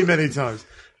viewed many, many times.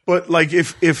 But like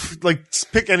if like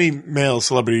pick any male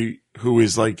celebrity who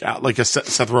is like a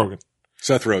Seth Rogen.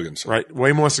 Seth Rogen's. Right?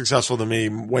 Way more successful than me,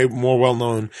 way more well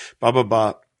known, blah blah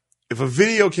blah. If a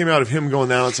video came out of him going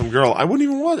down on some girl, I wouldn't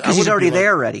even watch it. Because he's already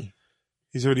there already.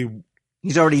 He's already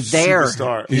there.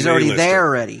 Superstar. He's already there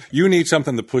already. You need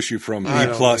something to push you from B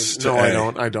plus to no, A.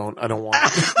 I don't want it. I don't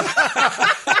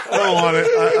want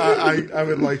it. I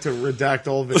would like to redact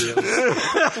all videos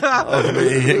of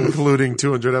me, including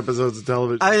 200 episodes of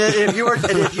television. I mean,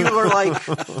 if you were like,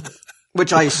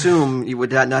 which I assume you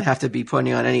would not have to be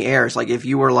putting on any airs. Like if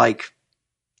you were like,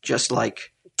 just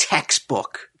like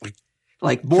textbook,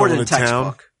 like more Going than to town?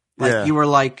 textbook. Like Yeah. you were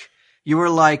like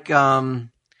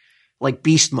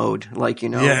beast mode, like,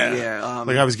 like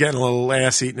I was getting a little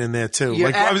ass eating in there too. Yeah,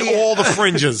 Like I was all the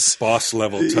fringes. Boss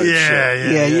level type shit.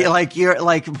 Yeah, you're like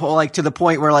to the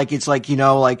point where like it's like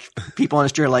like people on the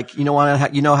street are like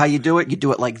how you do it? You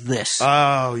do it like this.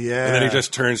 Oh yeah. And then he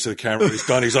just turns to the camera. He's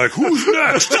done. He's like, "Who's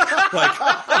next?"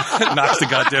 Like knocks the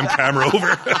goddamn camera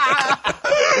over.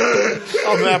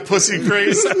 I'm that pussy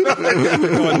crazy.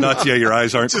 Going nuts. Yeah, your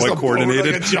eyes aren't Just quite a boner,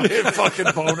 coordinated. like a giant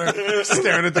fucking boner,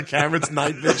 staring at the camera. It's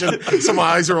night vision. So my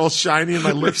eyes are all shiny and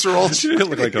my lips are all. You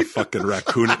look like a fucking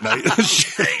raccoon at night.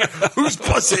 Whose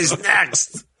pussy's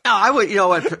next? No, I would. You know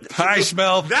what? I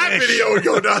smell That fish. video would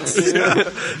go nuts.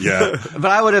 Yeah.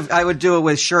 But I would do it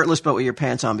with shirtless, but with your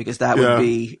pants on, because that would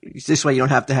be this way. You don't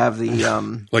have to have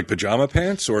the Like pajama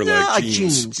pants or no, like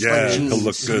jeans? like Yeah, jeans. it'll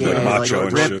look good, Yeah, like macho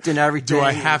and ripped shit. and everything. Do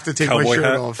I have to take my Cowboy shirt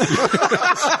hat? off?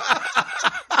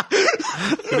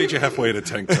 It'll meet you halfway to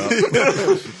tank top.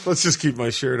 Let's just keep my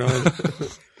shirt on.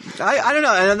 I don't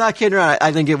know, and I'm not kidding around.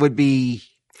 I think it would be.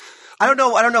 I don't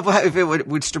know if it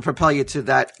would still propel you to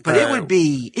that, but it would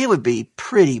be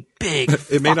pretty big.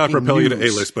 It may not fucking propel you to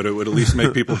news. A-list, but it would at least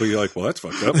make people be like, well, that's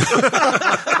fucked up.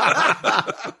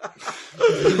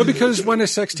 But because when a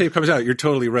sex tape comes out, you're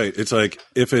totally right. It's like,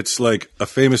 if it's like a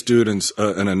famous dude and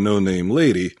a no-name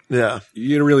lady, Yeah.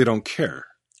 you really don't care.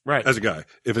 Right. As a guy.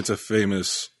 If it's a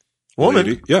famous Woman.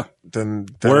 lady, yeah. Then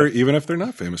Or even if they're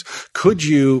not famous. Could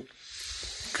you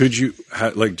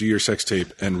like do your sex tape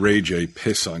and Ray J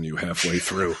piss on you halfway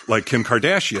through, like Kim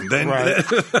Kardashian? Then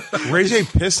Ray J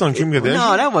pissed on Kim Kardashian.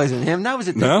 No, that wasn't him. That was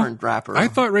a different rapper. I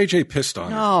thought Ray J pissed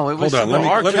on her. No, it was. Hold on, No,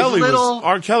 R. let me- Kelly little- was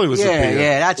R. Kelly was the Yeah, pedo.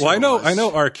 yeah. That's. Well, what it was. I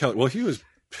know R. Kelly. Well, he was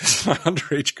pissing on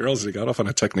underage girls. And he got off on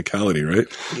a technicality, right?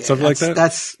 Something like that.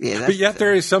 That's But yet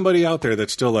there is somebody out there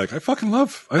that's still like, I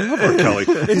love R. Kelly.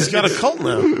 He's got a cult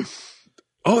now.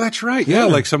 Oh, that's right. Yeah,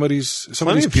 like somebody's of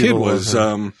kid people was.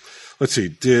 love Let's see.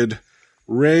 Did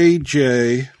Ray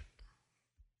J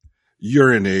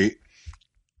urinate?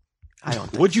 I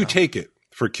don't. Think Would you so. take it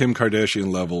for Kim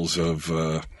Kardashian levels of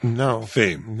No.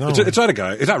 fame? No. It's not a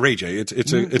guy. It's not Ray J.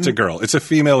 It's a girl. It's a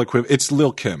female equivalent. It's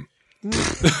Lil Kim.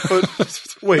 But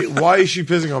wait, why is she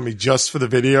pissing on me? Just for the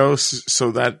video, so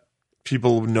that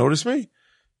people notice me?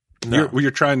 No.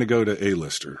 You're trying to go to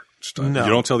A-lister stuff. No.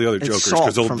 You don't tell the other It's jokers salt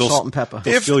because from they'll Salt and Pepper.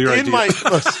 They'll steal your idea.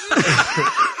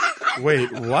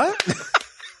 Wait, what?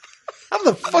 How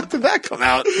the fuck did that come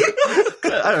out?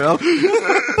 I don't know.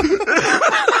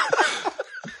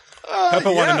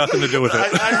 Peppa wanted nothing to do with it.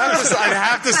 I'd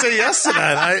have to say yes to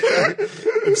that.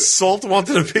 If Salt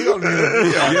wanted to be on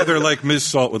me. Yeah, they're like, Ms.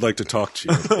 Salt would like to talk to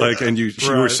you. Like, and she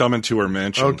were Right. summoned to her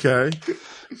mansion. Okay.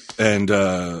 And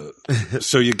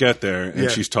so you get there, and Yeah.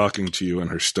 she's talking to you in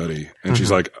her study, and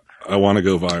she's like, I want to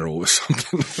go viral with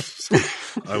something.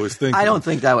 I was thinking. I don't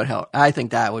think that would help. I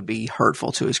think that would be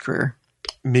hurtful to his career.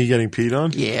 Me getting peed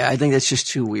on? Yeah, I think that's just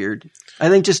too weird. I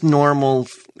think just normal,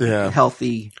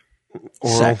 healthy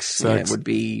Oral sex, yeah, sex. would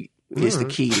be is the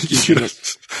key to keeping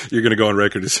it. You're going to go on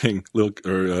record as saying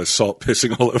Salt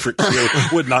pissing all over Keel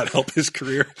would not help his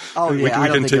career. Oh, yeah, I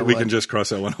don't think it we would. can just cross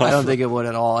that one off. I don't think it would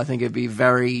at all. I think it'd be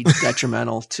very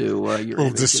detrimental to your. A little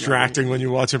image, distracting when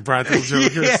you're watching Practical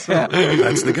Jokers. Yeah.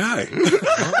 That's the guy.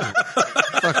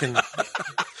 Fucking.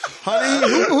 Honey,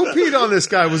 who peed on this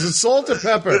guy? Was it Salt or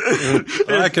Pepper?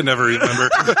 I can never remember.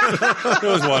 It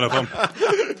was one of them.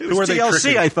 Who are they TLC,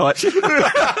 tricking? I thought.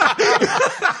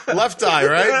 Left eye,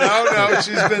 right? No,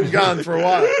 she's been gone for a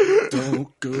while.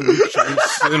 Don't go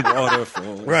chasing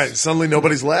waterfalls. Right. Suddenly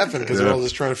nobody's laughing because Yeah. they're all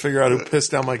just trying to figure out who pissed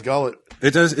down my gullet.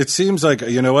 It does. It seems like,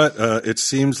 you know what? It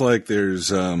seems like there's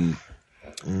some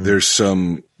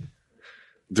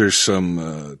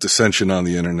dissension on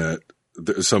the internet.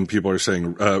 Some people are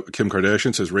saying Kim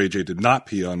Kardashian says Ray J did not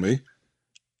pee on me.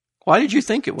 Why did you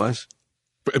think it was?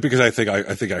 Because I think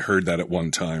I heard that at one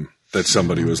time that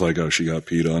somebody was like, "Oh, she got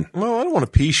peed on." Well, I don't want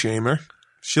to pee shame her.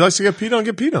 She likes to get peed on,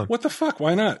 get peed on. What the fuck?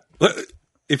 Why not?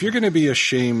 If you're going to be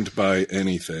ashamed by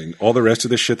anything, all the rest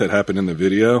of the shit that happened in the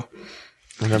video,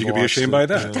 you can be ashamed by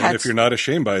that. Yeah. And if you're not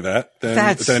ashamed by that,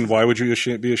 then why would you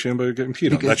be ashamed by getting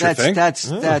peed on? Because That's your thing.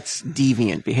 that's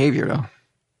deviant behavior, though.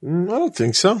 I don't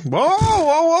think so. Whoa.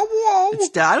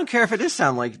 I don't care if it does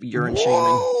sound like urine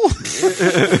shaming.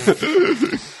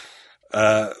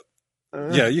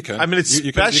 Yeah, you can. I mean, it's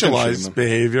You can shame specialized them.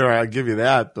 behavior. I'll give you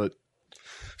that, but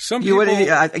Some You people,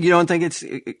 wouldn't. You don't think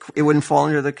it wouldn't fall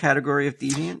under the category of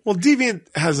deviant? well, deviant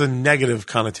has a negative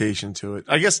connotation to it.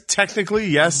 I guess technically,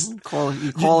 yes. You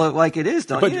call it like it is,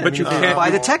 don't But- you? but you can't- by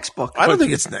the textbook. I don't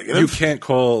think it's negative. you can't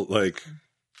call like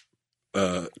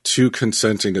two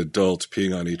consenting adults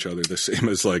peeing on each other the same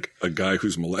as like a guy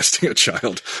who's molesting a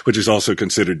child, which is also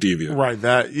considered deviant. Right.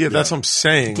 That's what I'm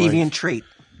saying. Deviant trait.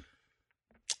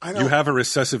 You have a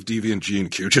recessive deviant gene,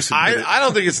 Q. Just admit it. I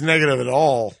don't think it's negative at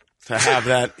all to have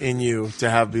that in you,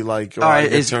 to be like, All right, I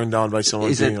get is- turned on by someone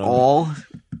Is being it on all?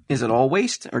 Is it all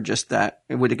waste or just that?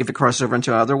 If it crosses over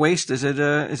into other waste, is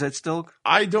that still?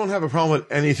 I don't have a problem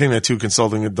with anything that two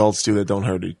consulting adults do that don't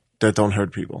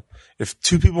hurt people. If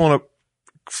two people want to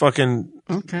fucking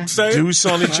Say it. deuce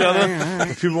on each other,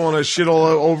 if people want to shit all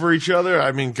over each other,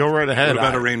 I mean, go right ahead. What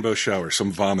about a rainbow shower?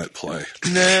 Some vomit play.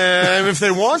 Nah, if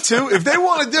they want to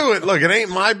do it, look, it ain't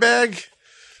my bag.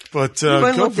 But You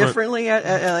wouldn't go look for it. differently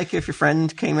at like if your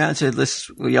friend came out and said,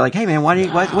 you're like, hey man,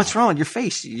 what's wrong with your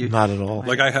face? Not at all.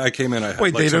 Like I came in. I had,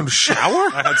 Wait, like, they don't shower?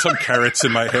 I had some carrots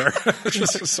in my hair.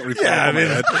 Just somebody Yeah, on my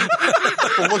head.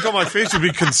 The look on my face would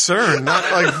be concerned, not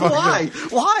like fucking.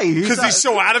 Why? Because he's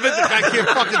so out of it, the guy can't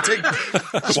fucking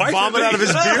take Why vomit should out of he?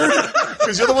 his beard.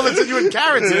 Because you're the one that said you had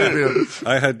carrots in your beard.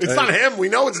 It's not him. We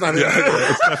know it's not him.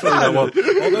 It's definitely not. Well,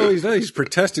 although he's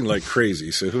protesting like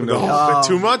crazy, so who knows? A bit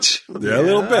too much. Yeah, a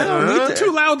little bit.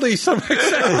 Too loudly, some extent.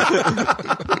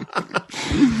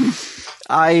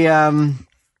 I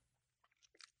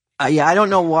don't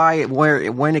know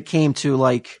when it came to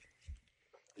like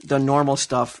the normal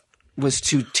stuff was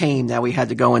too tame that we had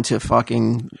to go into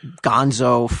fucking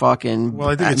gonzo fucking. Well,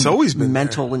 I think it's always been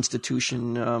mental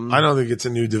institution. I don't think it's a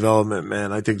new development,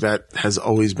 man. I think that has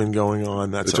always been going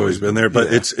on. That's It's always been there,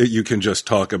 but yeah. you can just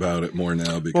talk about it more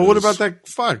now. Because Well, what about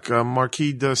that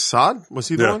Marquis de Sade? Was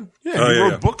he the Yeah. one? Yeah, Oh, he yeah,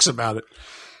 wrote yeah. books about it,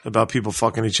 about people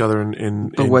fucking each other in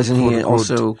But wasn't he quote-unquote-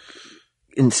 also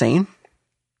insane?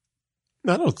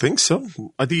 I don't think so.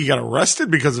 I think he got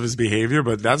arrested because of his behavior,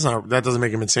 but that doesn't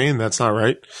make him insane. That's not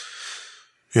right.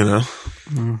 You know?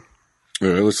 All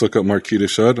right, let's look up Marquis de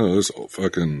Sade. Oh, this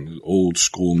fucking old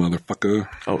school motherfucker.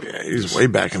 Oh yeah, he's way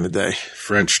back in the day.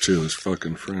 French too. He's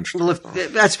fucking French. Well,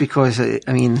 that's because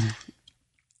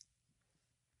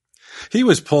He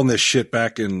was pulling this shit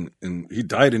back in he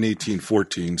died in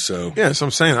 1814. So Yeah, so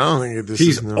I'm saying I don't think this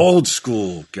he's is new. old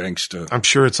school gangsta. I'm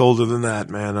sure it's older than that,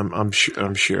 man. I'm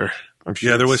sure.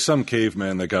 Yeah, there was some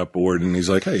caveman that got bored and he's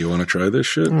like, "Hey, you want to try this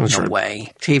shit?" no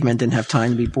way. Cavemen didn't have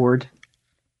time to be bored.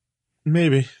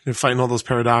 Maybe they're fighting all those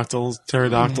pterodactyls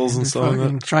and stuff like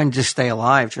that. Trying to just stay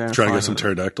alive. Try to find get some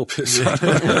pterodactyl piss.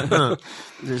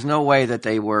 There's no way that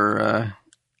they were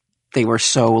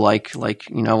so like what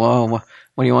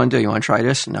do you want to do? You want to try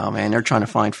this? No, man. They're trying to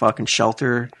find fucking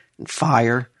shelter and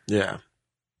fire. Yeah.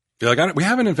 You're like, we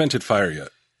haven't invented fire yet.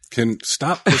 Can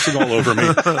stop pissing all over me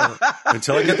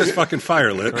until I get this fucking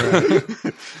fire lit.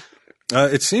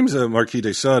 It seems Marquis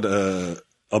de Sade,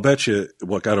 I'll bet you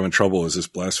what got him in trouble is this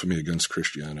blasphemy against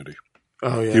Christianity.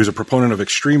 Oh yeah. He was a proponent of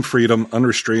extreme freedom,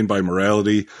 unrestrained by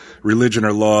morality, religion,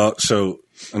 or law. So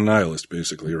a nihilist,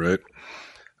 basically, right?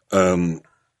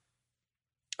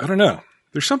 I don't know.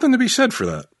 There's something to be said for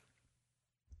that,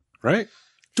 right?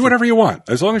 Do whatever you want.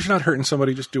 As long as you're not hurting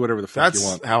somebody, just do whatever the fuck you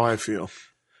want. That's how I feel.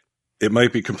 It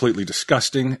might be completely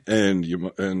disgusting,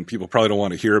 and people probably don't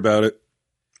want to hear about it.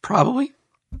 Probably.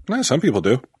 No, some people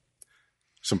do.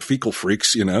 Some fecal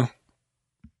freaks, Like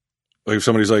if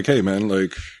somebody's like, "Hey, man,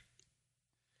 like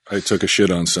I took a shit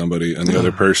on somebody," and the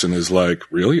other person is like,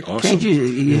 "Really? Awesome." Can't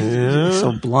you're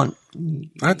so blunt.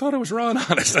 I thought I was raw and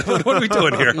honest. I thought, what are we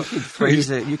doing here? You could phrase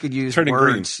it. You could use Turning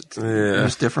words. Yeah.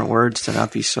 Use different words to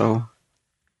not be so.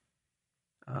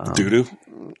 Doo-doo.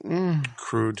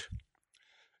 Crude.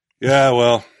 Yeah,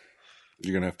 well,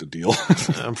 you're going to have to deal.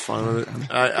 I'm fine with it.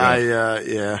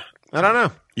 Yeah. I don't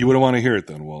know. You wouldn't want to hear it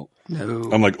then, Walt. No.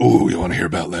 I'm like, ooh, you want to hear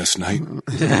about last night?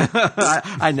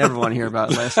 I never want to hear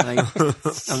about last night.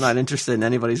 I'm not interested in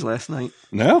anybody's last night.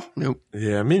 No? Nope.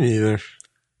 Yeah, me neither.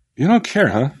 You don't care,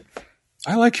 huh?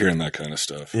 I like hearing that kind of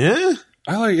stuff. Yeah?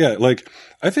 I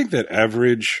think that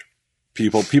average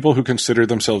people who consider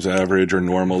themselves average or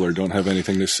normal or don't have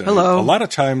anything to say, Hello. a lot of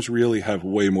times really have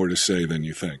way more to say than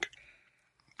you think.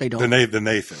 They don't. Than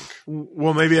they think.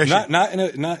 Well, maybe I should. Not in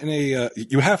a.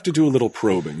 You have to do a little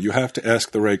probing. You have to ask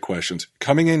the right questions.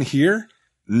 Coming in here,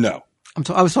 no.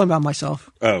 I was talking about myself.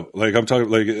 Oh, like I'm talking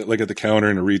like at the counter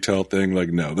in a retail thing. Like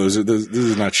no, this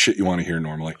is not shit you want to hear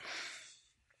normally.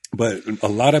 But a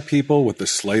lot of people with the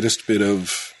slightest bit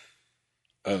of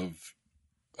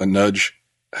a nudge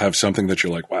have something that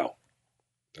you're like, wow,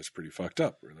 that's pretty fucked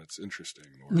up, or that's interesting.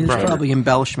 Or There's probably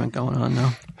embellishment going on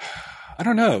now. I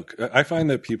don't know. I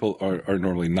find that people are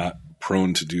normally not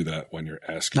prone to do that when you're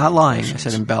asking. Not lying. questions. I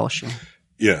said embellishing.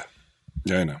 Yeah,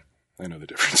 I know. I know the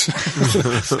difference.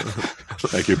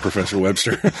 Thank you, Professor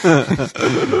Webster.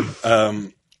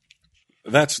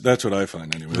 That's what I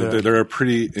find anyway. Yeah. There are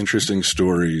pretty interesting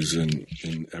stories in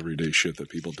everyday shit that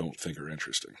people don't think are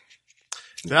interesting.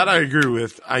 That I agree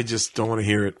with. I just don't want to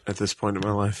hear it at this point in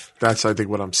my life. That's, I think,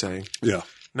 what I'm saying. Yeah.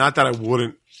 Not that I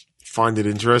wouldn't find it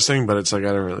interesting, but it's like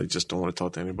I don't really just don't want to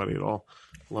talk to anybody at all.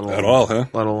 At all, huh?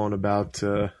 Let alone about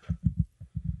their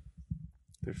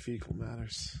fecal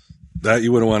matters. That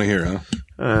you wouldn't want to hear, huh?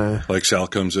 Uh, Like Sal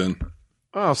comes in.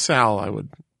 oh, Sal, I would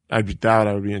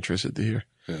be interested to hear.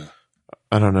 Yeah.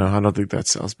 I don't know. I don't think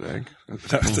that's Sal's bag.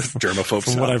 Germaphobe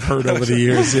From Sal. what I've heard over the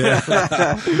years, yeah.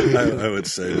 I would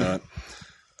say not.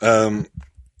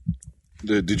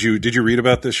 Did you read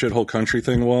about this shithole country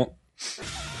thing, Walt?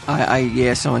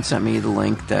 Someone sent me the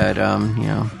link that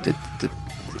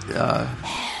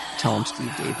Tell 'em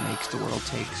Steve Dave Makes the World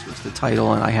Takes was the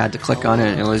title, and I had to click on it,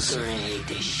 and it was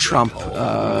Trump.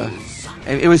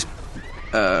 It was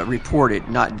reported,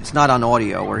 it's not on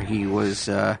audio, where he was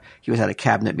at a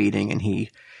cabinet meeting, and he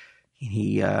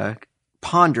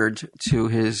pondered to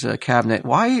his cabinet,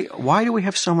 why do we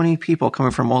have so many people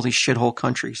coming from all these shithole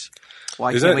countries?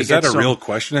 Why is that a real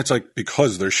question? It's like,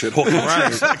 because they're shithole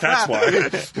countries. That's why.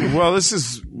 Well, this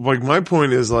is like, my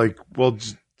point is like, well,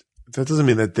 that doesn't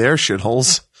mean that they're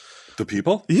shitholes. The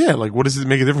people? Yeah, like, what does it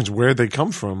make a difference where they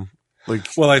come from? Like,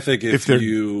 well, I think if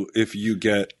you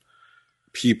get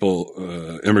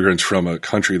people, immigrants from a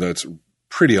country that's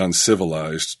pretty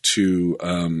uncivilized to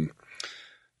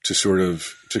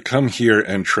come here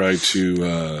and try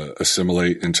to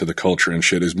assimilate into the culture and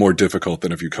shit is more difficult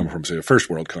than if you come from, say, a first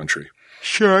world country.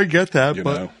 Sure, I get that, You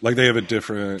but know, like they have a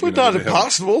different. but not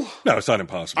impossible. No, it's not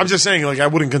impossible. I'm just saying, like, I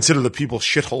wouldn't consider the people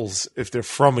shitholes if they're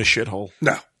from a shithole.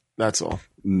 No, That's all.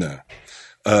 no.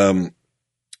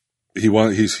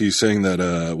 He's saying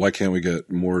that why can't we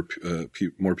get more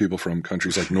people from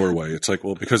countries like Norway? It's like,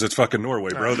 well, because it's fucking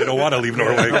Norway, bro. They don't want to leave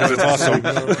Norway because it's awesome.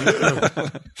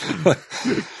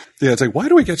 Yeah, it's like, why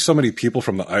do we get so many people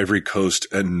from the Ivory Coast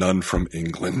and none from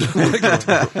England?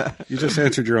 You just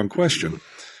answered your own question.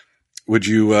 Would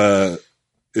you,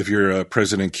 if you're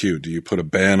President Q, do you put a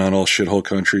ban on all shithole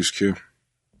countries, Q?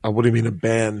 What do you mean a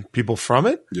ban? People from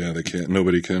it? Yeah, they can't.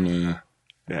 Nobody can.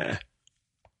 Nah.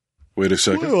 Wait a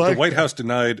second. The White House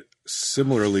denied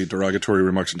similarly derogatory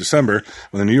remarks in December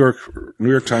when the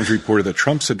New York Times reported that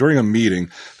Trump said during a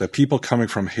meeting that people coming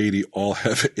from Haiti all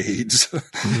have AIDS,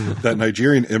 that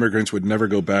Nigerian immigrants would never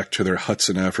go back to their huts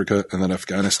in Africa, and that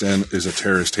Afghanistan is a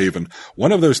terrorist haven.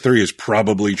 One of those three is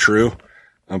probably true.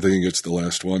 I'm thinking it's the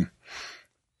last one.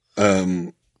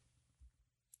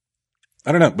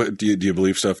 I don't know, but do you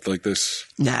believe stuff like this?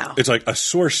 No. It's like a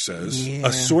source says. Yeah.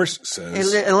 A source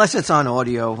says. Unless it's on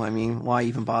audio, I mean, why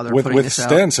even bother putting With this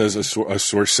Stan out? says a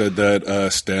source said that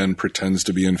Stan pretends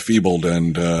to be enfeebled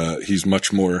and he's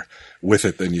much more with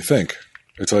it than you think.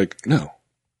 It's like, no.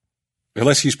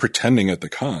 Unless he's pretending at the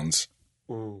cons,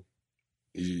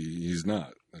 he's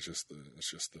not. That's just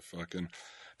the fucking.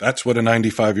 That's what a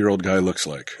 95-year-old guy looks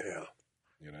like. Yeah.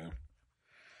 You know.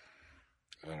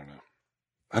 I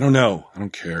don't know. I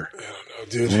don't care. I don't know, I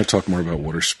dude. want to talk more about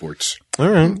water sports. All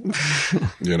right.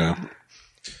 You know.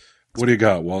 What do you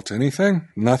got, Walt? Anything?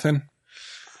 Nothing?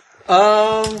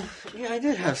 Yeah, I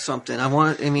did have something. I You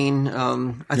always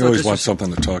this want was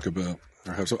something to talk about.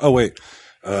 Or have some. Oh, wait.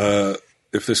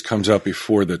 If this comes out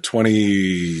before the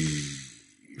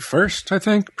 21st, I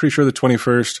think. Pretty sure the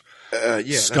 21st.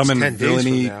 Yeah. Scum and that's 10 days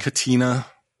Villainy, from now. Katina.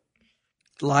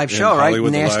 live show, right?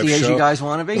 Hollywood, the Nasty live as show. you guys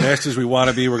want to be. Nasty as we want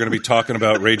to be. We're going to be talking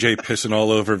about Ray J pissing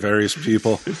all over various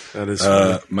people. That is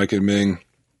funny. Mike and Ming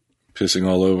pissing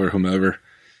all over whomever.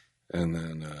 And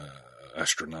then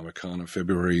Astronomicon on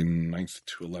February 9th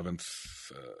to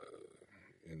 11th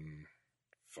in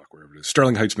wherever it is.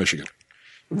 Sterling Heights, Michigan.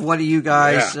 What do you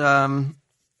guys?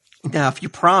 Now, if you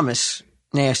promise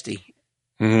Nasty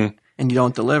Mm-hmm. and you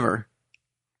don't deliver,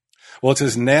 Well, it's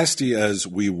as nasty as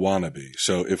we want to be.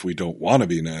 So if we don't want to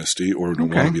be nasty or don't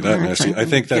want to be that all right, nasty, fine. I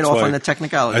think that's Get off why on the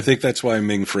technicality. I think that's why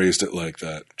Ming phrased it like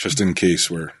that, just in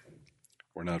case we're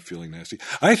not feeling nasty.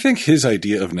 I think his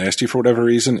idea of nasty, for whatever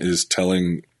reason, is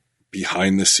telling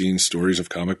behind the scenes stories of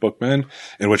comic book men,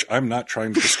 in which I'm not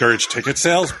trying to discourage ticket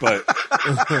sales, but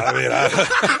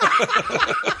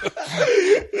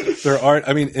there aren't.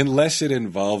 I mean, unless it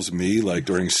involves me, like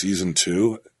during season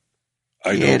 2.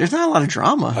 there's not a lot of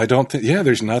drama. I don't think. Yeah,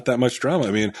 there's not that much drama.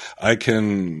 I mean, I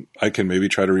can maybe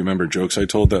try to remember jokes I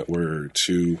told that were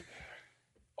too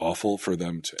awful for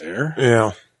them to air.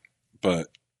 Yeah. But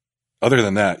other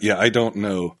than that, yeah, I don't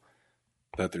know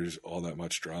that there's all that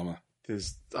much drama.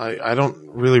 I don't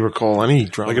really recall any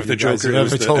drama. Like if the you guys Joker have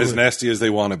is ever told as me. nasty as they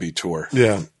want to be tour.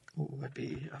 Yeah. Would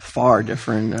be a far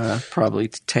different, probably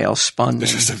tale spun.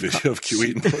 It's just a video of Q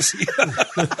eating pussy.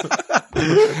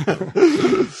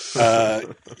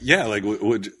 Yeah, like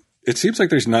it seems like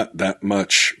there's not that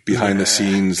much behind the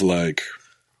scenes, like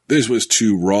this was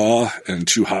too raw and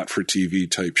too hot for TV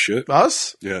type shit.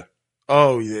 Us? Yeah.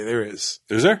 Oh, yeah, there is.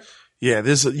 Is there? Yeah,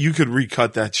 you could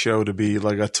recut that show to be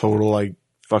like a total like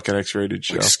fucking X-rated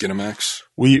show. Like Skinamax?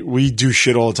 We do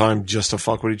shit all the time just to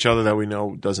fuck with each other that we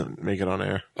know doesn't make it on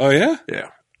air. Oh yeah? Yeah,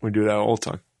 we do that all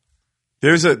the time.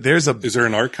 There's a Is there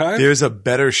an archive? there's a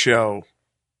better show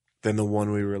than the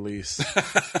one we release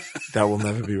that will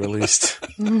never be released.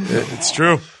 It's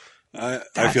true. I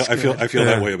feel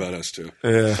that way about us too.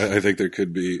 Yeah. I think there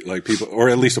could be like people, or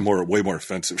at least way more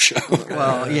offensive show.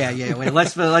 Well, yeah. Wait,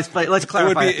 let's clarify. It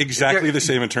would be exactly the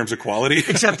same in terms of quality,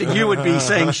 except that you would be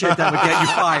saying shit that would get you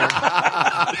fired.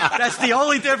 That's the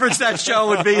only difference that show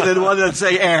would be than the one that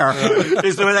say air.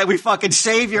 Is the way that we fucking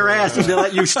save your ass and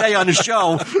let you stay on the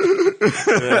show.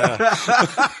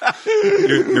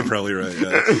 You're probably right.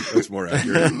 Yeah, that's more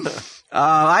accurate.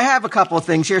 I have a couple of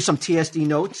things here, some TSD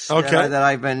notes Okay. that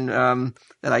I've been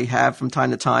that I have from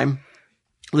time to time.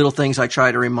 Little things I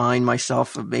try to remind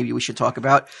myself of. Maybe we should talk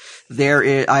about. There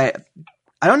is I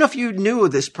don't know if you knew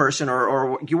this person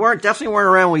or you definitely weren't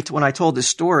around when I told this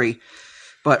story.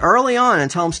 But early on in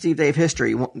Tell 'em Steve Dave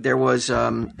history, there was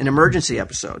an emergency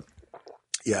episode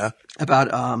Yeah. about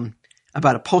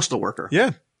a postal worker.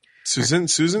 Yeah. Susan?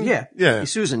 Yeah.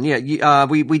 Susan. Yeah.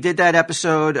 We did that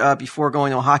episode, before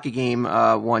going to a hockey game,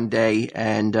 one day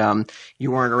and,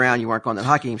 you weren't around. You weren't going to the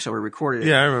hockey game. So we recorded it.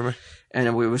 Yeah, I remember. And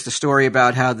it was the story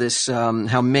about how this,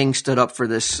 how Ming stood up for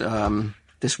this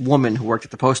woman who worked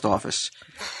at the post office.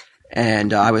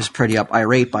 And I was pretty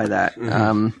irate by that.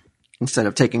 Instead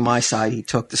of taking my side, he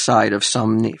took the side of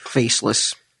some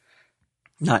faceless,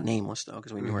 not nameless though,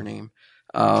 because we knew her name,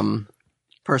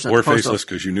 person. Or faceless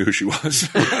because you knew who she was.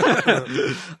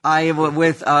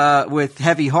 With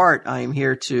heavy heart, I am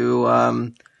here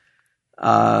to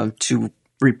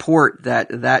report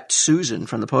that Susan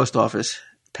from the post office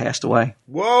passed away.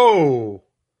 Whoa.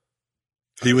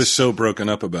 He was so broken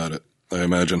up about it, I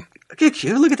imagine.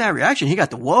 Look at that reaction. He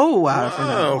got the whoa out of her.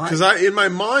 Oh, because in my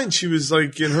mind she was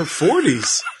like in her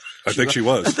 40s. I think she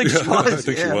was. I think she was. I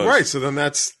think she was. Right. So then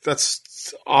that's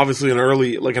obviously an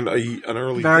early, like an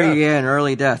early death. An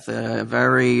early death.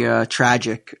 Very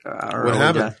tragic. Early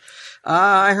happened? Death.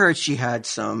 I heard she had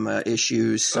some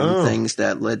issues, some things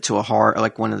that led to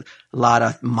a lot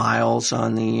of miles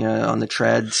on the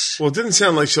treads. Well, it didn't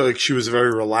sound like she was a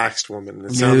very relaxed woman.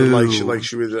 It sounded like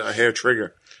she was a hair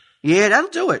trigger. Yeah, that'll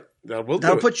do it.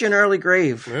 That'll put you in early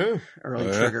grave. Yeah.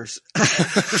 Early triggers.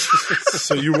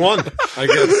 So you won, I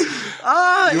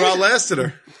guess. You outlasted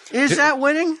her. Is that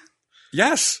winning?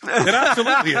 Yes, it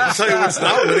absolutely I'll is. tell you what's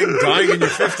not winning, dying in your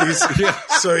 50s. Yeah.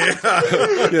 So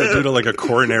Yeah, due to like a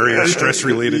coronary or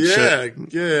stress-related shit.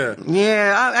 Yeah.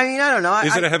 Yeah, I mean, I don't know.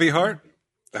 Is it a heavy heart?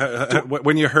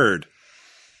 When you heard?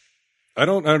 I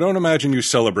don't imagine you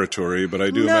celebratory, but I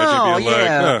do imagine being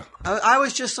like, I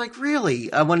was just like, really?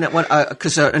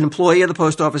 Because an employee of the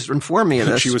post office informed me of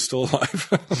this. she was still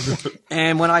alive.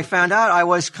 And when I found out, I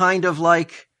was kind of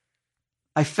like,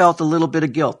 I felt a little bit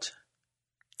of guilt.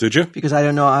 Did you? Because I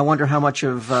don't know. I wonder how much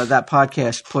of that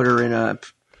podcast put her in a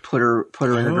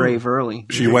grave early.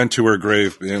 She went to her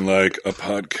grave being like, a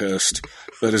podcast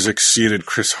that has exceeded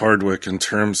Chris Hardwick in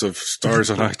terms of stars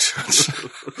on iTunes.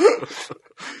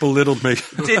 Belittled me.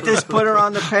 Did this put her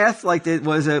on the path? Like,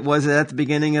 was it at the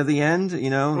beginning of the end?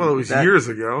 You know, Well, it was years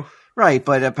ago. right?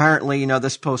 But apparently,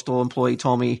 this postal employee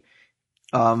told me,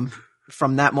 from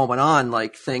that moment on,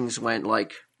 like things went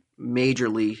like major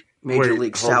league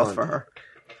Wait, south hold on. for her.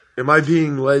 Am I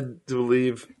being led to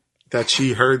believe that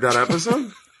she heard that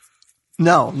episode?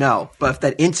 No. But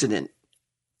that incident,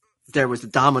 the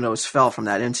dominoes fell from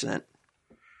that incident.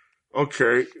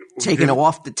 Okay. Taken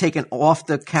off the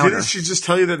counter. Didn't she just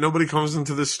tell you that nobody comes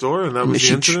into this store and that was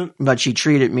the incident? But she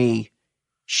treated me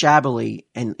shabbily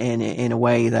in a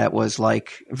way that was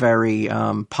like very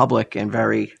public and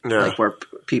very like where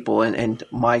people and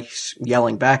my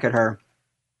yelling back at her,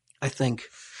 I think,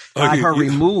 got her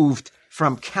removed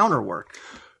from counter work.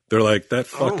 They're like, that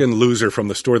fucking loser from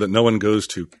the store that no one goes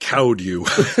to cowed you.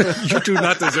 You do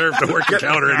not deserve to work the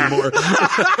counter anymore.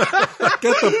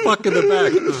 Get the fuck in the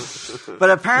back. But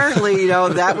apparently,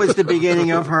 that was the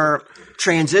beginning of her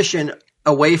transition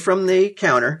away from the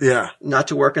counter. Yeah. Not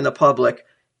to work in the public,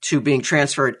 to being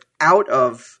transferred out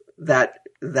of that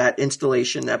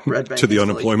installation, that bread bank To the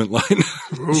installation, unemployment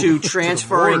line. to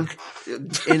transferring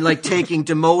and like taking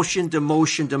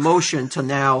demotion to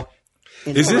now.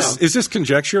 Is this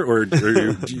conjecture or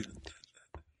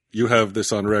you have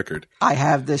this on record? I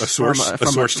have this A source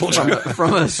told you.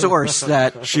 from a source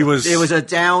that It was a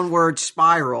downward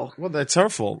spiral. Well, that's her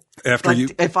fault. After you.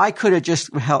 If I could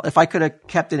have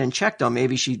kept it in check, though,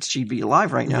 maybe she'd be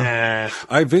alive right now.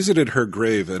 I visited her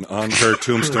grave, and on her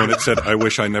tombstone it said, "I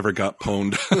wish I never got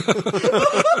pwned."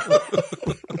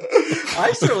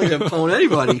 I certainly didn't pwn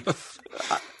anybody.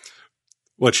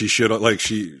 What she should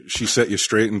she set you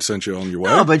straight and sent you on your way.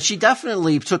 No, but she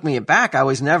definitely took me aback. I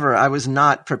was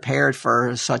not prepared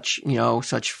for such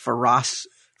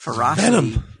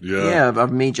ferocity. Yeah.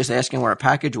 Of me just asking where a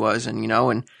package was, and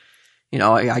You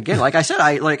know, again, like I said,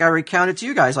 I recounted to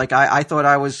you guys, like I thought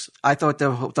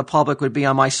the public would be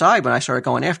on my side when I started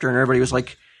going after her, and everybody was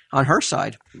like on her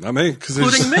side. Not me.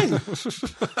 Including me.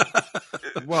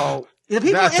 Well,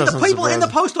 The people in the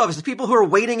post office, the people who are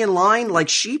waiting in line like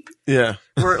sheep,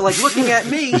 were like looking at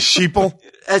me, sheeple,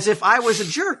 as if I was a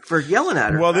jerk for yelling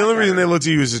at her. Well, the only reason they looked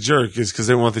at you as a jerk is because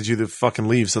they wanted you to fucking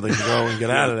leave so they could go and get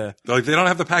out of there. Like, they don't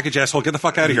have the package, asshole. Get the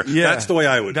fuck out of here. Yeah. That's the way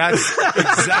I would. That's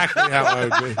exactly how I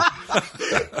would be.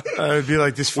 I would be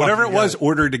like this. Whatever it was,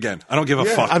 ordered again. I don't give a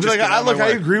fuck. I'd be Just like, get out of my I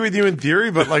way. agree with you in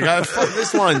theory, but like, fuck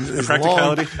this line. Is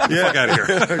Practicality. Long. Get the fuck out of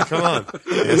here. Come on,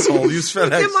 asshole. Use FedEx.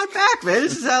 Get my back, man.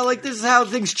 This is how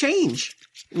things change.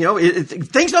 You know,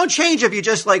 things don't change if you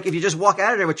just walk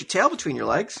out of there with your tail between your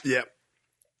legs. Yeah.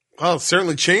 Well, it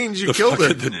certainly changed. You killed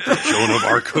it. Joan of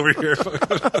Arc over here.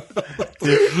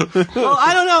 Well,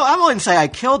 I don't know. I wouldn't say I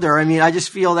killed her. I mean, I just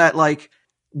feel that like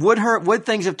would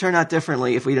things have turned out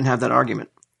differently if we didn't have that argument?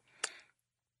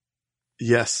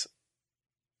 Yes.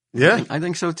 Yeah. I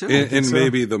think so too. In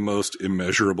maybe the most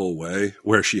immeasurable way,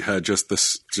 where she had just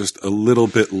a little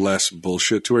bit less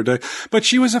bullshit to her day. But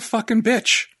she was a fucking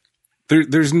bitch.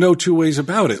 There's no two ways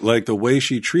about it. Like the way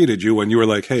she treated you when you were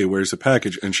like, hey, where's the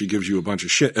package? And she gives you a bunch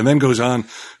of shit and then goes on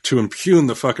to impugn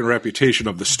the fucking reputation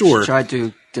of the store. She tried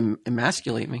to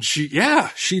emasculate me. She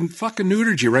fucking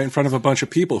neutered you right in front of a bunch of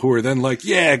people who were then like,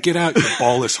 yeah, get out, you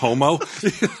ballless homo.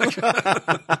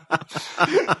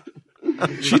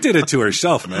 She did it to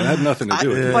herself, man. It had nothing to do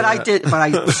with it. But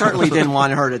I certainly didn't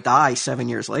want her to die 7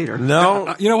 years later.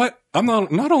 No. You know what? I'm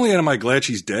not only am I glad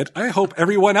she's dead, I hope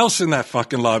everyone else in that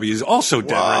fucking lobby is also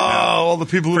dead right now. All the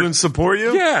people who didn't support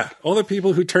you? Yeah. All the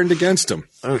people who turned against him.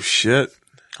 Oh, shit.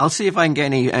 I'll see if I can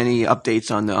get any updates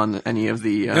on any of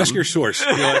the. Ask your source.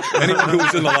 You know, like, anyone who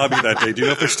was in the lobby that day. Do you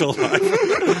know if they're still alive?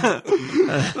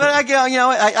 But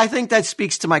I think that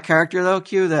speaks to my character, though,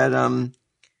 Q. That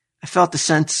I felt a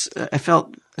sense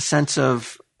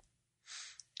of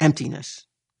emptiness.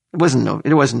 It wasn't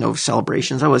no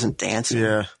celebrations. I wasn't dancing.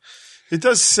 Yeah. It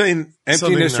does say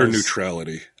Emptiness or nice.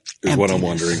 neutrality is what I'm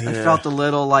wondering. I felt a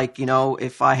little like,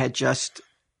 if I had just.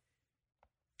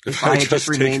 If I had just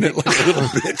remained taken it like a little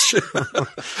bitch.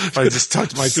 If I just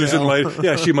tucked my Susan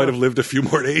tail. she might have lived a few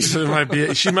more days.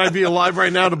 She might be alive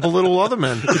right now to belittle other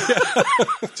men.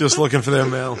 Just looking for their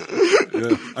mail.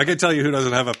 Yeah. I can tell you who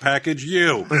doesn't have a package.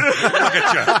 You. Look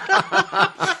at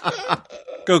you.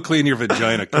 Go clean your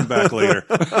vagina. Come back later.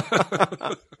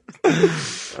 No,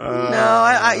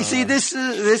 I see. This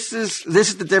is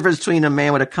the difference between a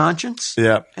man with a conscience,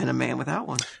 and a man without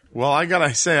one. Well, I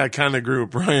gotta say, I kind of agree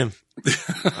with Brian.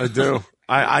 I do.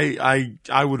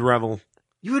 I would revel.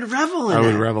 You would revel in it. I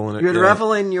would revel in it. You would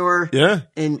revel in your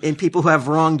in people who have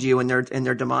wronged you and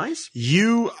their demise.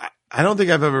 I don't think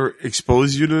I've ever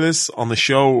exposed you to this on the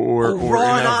show or in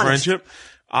our friendship.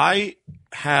 I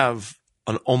have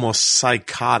an almost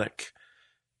psychotic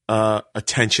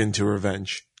attention to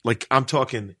revenge. Like, I'm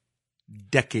talking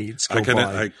decades go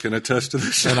by. I can attest to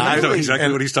this. And I know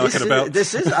exactly what he's talking about.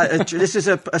 This is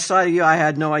a side of you I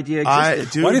had no idea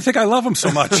existed. Why do you think I love him so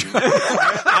much?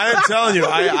 I am telling you,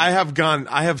 I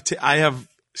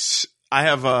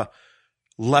have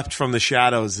leapt from the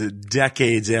shadows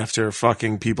decades after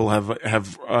fucking people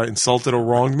have insulted or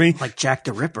wronged me, like Jack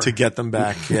the Ripper, to get them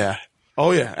back. Yeah. Oh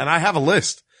yeah, and I have a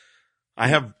list. I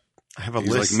have a He's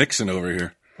list. like Nixon over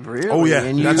here. Really? Oh yeah,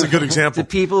 and that's a good example. The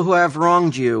people who have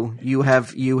wronged you,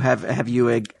 have you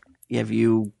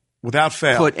without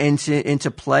fail put into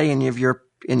play any of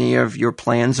your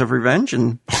plans of revenge?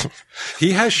 And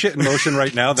he has shit in motion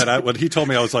right now that when he told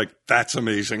me, I was like, that's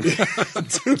amazing. Dude,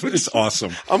 it's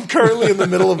awesome. I'm currently in the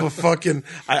middle of a fucking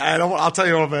I'll tell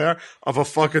you over there, of a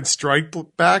fucking strike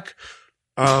back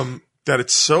that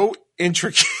it's so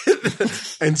intricate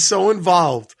and so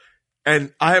involved.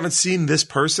 And I haven't seen this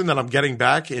person that I'm getting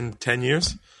back in 10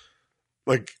 years.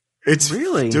 Like, it's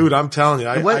really, dude, I'm telling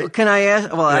you. What can I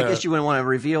ask? Well, I guess you wouldn't want to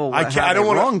reveal how they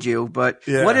wronged you, but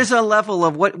what is a level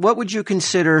of what would you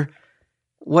consider?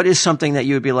 What is something that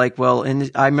you would be like? Well,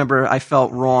 I remember I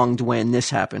felt wronged when this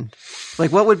happened.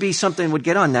 Like, what would be something would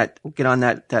get on that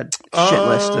shit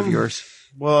list of yours?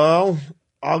 Well,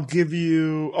 I'll give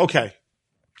you okay.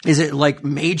 Is it like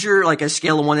major, like a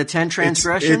scale of 1 to 10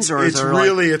 transgressions, or is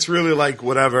it's really like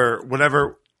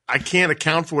whatever I can't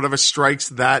account for whatever strikes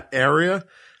that area.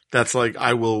 That's like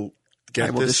I will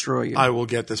destroy you. I will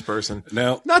get this person.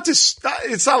 Now,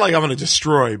 it's not like I'm going to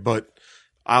destroy, but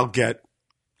I'll get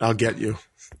you.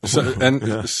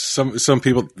 Some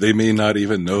people, they may not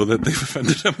even know that they've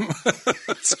offended him.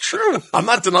 It's true. I'm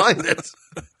not denying it.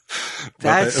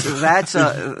 That's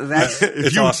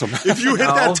it's awesome. If you hit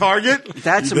that target,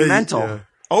 that's mental. Yeah.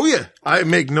 Oh yeah, I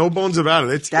make no bones about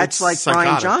it. That's it's like psychotic.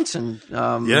 Brian Johnson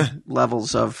Yeah.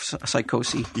 levels of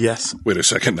psychosis. Yes. Wait a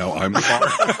second. Now I'm the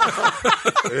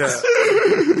bar.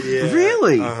 Yeah.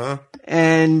 Really? Uh-huh.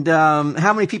 And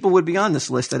how many people would be on this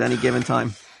list at any given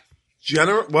time?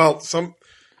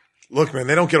 Look, man,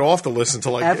 they don't get off the list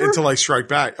until Ever? I strike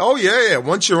back. Oh yeah.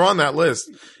 Once you're on that list,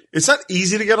 it's not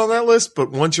easy to get on that list, but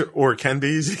or it can be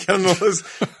easy to get on the list.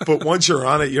 But once you're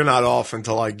on it, you're not off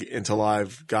until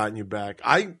I've gotten you back.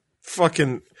 I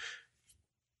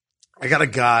got a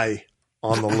guy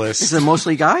on the list. Is it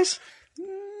mostly guys?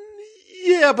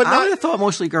 Yeah, but I would not. have thought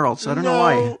mostly girls. I don't know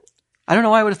why. I don't know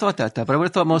why I would have thought that, though, but I would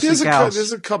have thought mostly gals.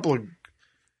 There's a couple of.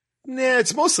 Nah,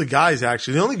 it's mostly guys,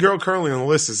 actually. The only girl currently on the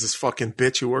list is this fucking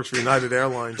bitch who works for United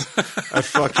Airlines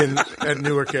at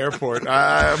Newark Airport.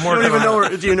 I'm working on know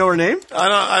her. Do you know her name?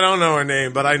 I don't know her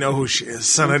name, but I know who she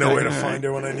is, and I know where to find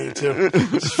her when I need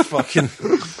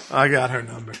to. I got her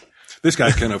number. This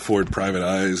guy can afford private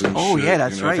eyes. And Oh, shit, yeah,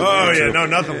 that's right. Oh yeah, no,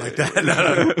 nothing like that.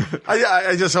 No.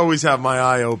 I just always have my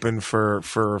eye open for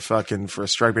a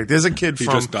strike break. There's a kid He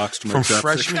from just doxed Mike Zapsik.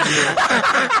 freshman year.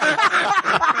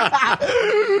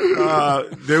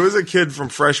 There was a kid from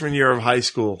freshman year of high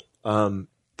school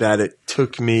that it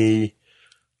took me,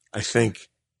 I think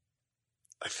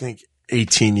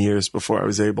 18 years before I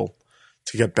was able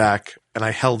to get back, and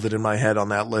I held it in my head on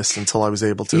that list until I was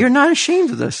able to. You're not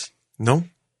ashamed of this. No.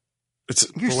 It's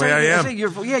You're the way I am. you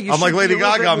I'm like should Lady be a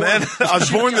little Gaga, bit man. more- I was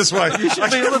born this way. I You should be a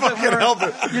can't little bit fucking more. help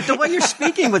it. The way you're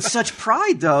speaking with such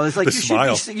pride, though, is like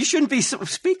The you shouldn't be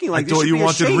speaking like. I thought you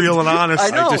wanted real and honest. I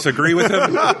know, I disagree with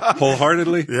him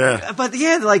wholeheartedly. Yeah. but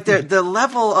yeah, like the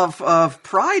level of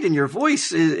pride in your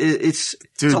voice it's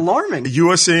alarming. You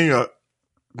are seeing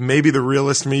maybe the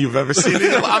realest me you've ever seen.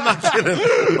 I'm not kidding.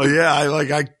 But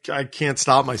yeah, I can't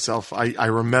stop myself. I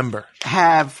remember.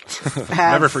 Have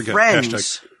Never forget. friends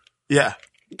Hashtag. Yeah.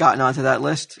 gotten onto that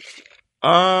list?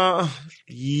 Yeah.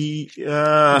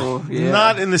 yeah.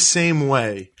 Not in the same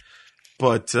way,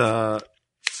 but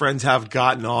friends have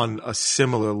gotten on a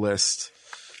similar list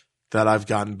that I've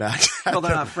gotten back. Well,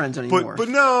 they're not friends anymore. But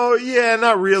no, yeah,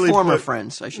 not really. Former but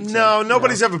friends, I should say. No,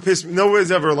 nobody's ever pissed me.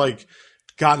 Nobody's ever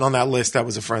gotten on that list that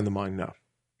was a friend of mine. No.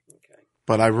 Okay.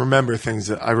 But I remember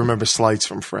I remember slights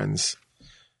from friends.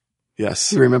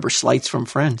 Yes. You remember slights from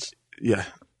friends? Yeah,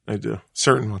 I do.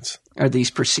 Certain ones. Are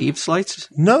these perceived slights?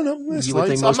 No, You would think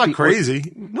slights. I'm most not people- crazy.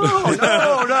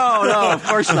 No, of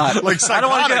course not. Like I don't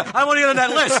want to psychotic. get on that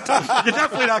list. You're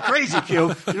definitely not crazy, Q.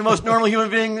 You're the most normal human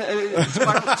being. I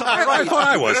thought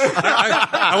I was.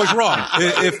 I was wrong.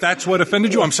 If that's what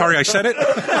offended you, I'm sorry I said it.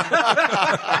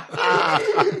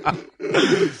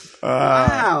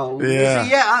 Wow. Yeah.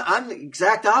 See, I'm the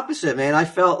exact opposite, man. I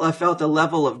felt a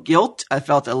level of guilt. I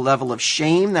felt a level of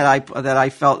shame that I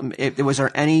felt if there was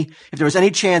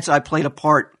any chance I played a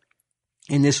part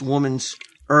in this woman's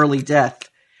early death,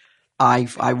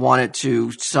 I wanted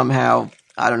to somehow,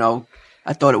 I don't know,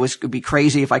 I thought it would be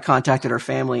crazy if I contacted her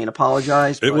family and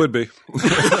apologized. It would be.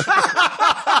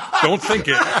 Don't think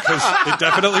it, because it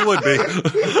definitely would be.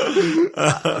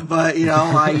 But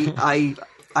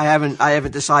I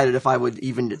haven't decided if I would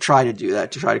even try to do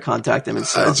that, to try to contact them and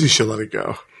stuff. You should let it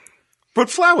go.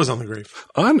 But flowers on the grave.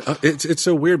 It's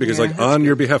so weird because on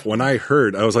your behalf, when I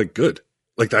heard, I was like, good.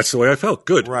 Like that's the way I felt.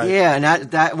 Good. Right. Yeah,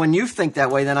 and that when you think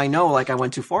that way, then I know I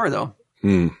went too far though.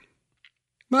 Not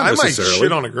I might necessarily.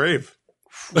 shit on a grave.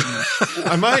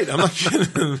 I might. I'm not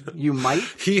kidding. You might.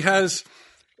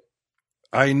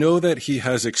 I know that he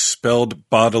has expelled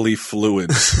bodily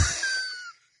fluids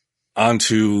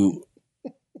onto,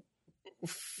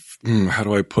 how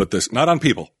do I put this? Not on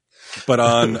people, but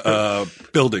on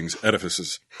buildings,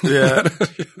 edifices. Yeah.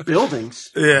 Buildings.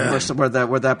 Yeah. Where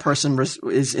that person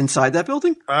is inside that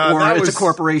building, or that it's was- a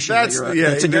corporation. that's- that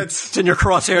yeah, it's in your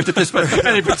crosshairs at this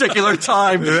any particular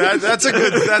time. That's a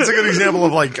good example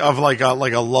of like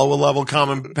a lower level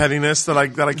common pettiness that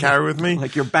I carry with me.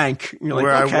 Like your bank. You're like,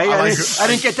 Where okay, I I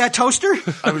didn't get that toaster.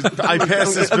 I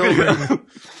passed this building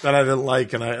that I didn't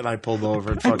like, and I pulled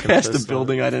over and fucking Past the pissed on it.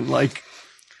 building I didn't like.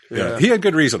 Yeah. He had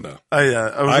good reason though.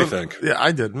 I think. Yeah,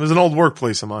 I did. It was an old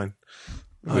workplace of mine.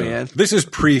 Oh yeah. This is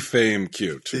pre-fame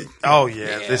Q too. Oh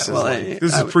yeah, this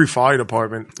is pre-fire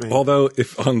department. I mean, Although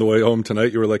if on the way home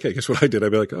tonight you were like, hey, guess what I did?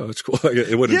 I'd be like, oh, it's cool.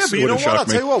 It wouldn't, yeah, but you know what? I'll shock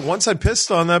me. tell you what. Once I pissed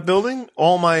on that building,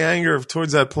 all my anger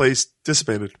towards that place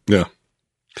dissipated. Yeah.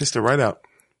 Pissed it right out.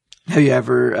 Have you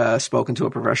ever spoken to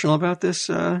a professional about this?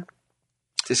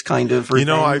 This kind of revenge? You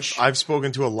know, I've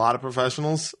spoken to a lot of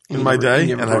professionals in my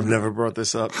day, and I've never brought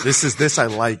this up. This I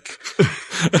like.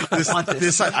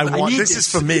 I want this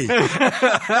is for me.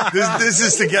 this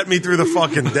is to get me through the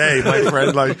fucking day, my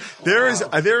friend. Like there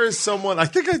is someone I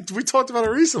think we talked about it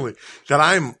recently that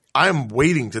I'm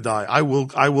waiting to die. I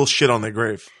will shit on their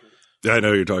grave. Yeah, I know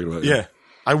what you're talking about. Yeah,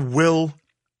 I will.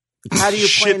 How do you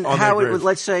shit plan? on How their it would? grave.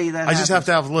 Let's say that I just have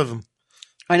to have living.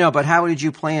 I know, but how did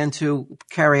you plan to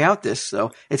carry out this,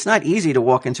 though? It's not easy to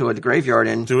walk into a graveyard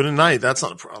and Do it at night. That's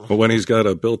not a problem. But when he's got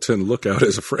a built-in lookout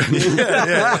as a friend.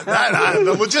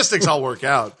 The logistics I'll work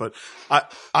out, but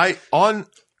I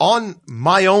on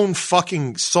my own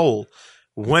fucking soul,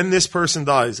 when this person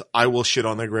dies, I will shit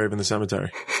on their grave in the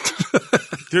cemetery.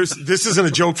 This isn't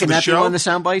a joke for Can the that be show. one of the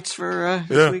sound bites for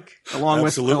this Yeah. week? Along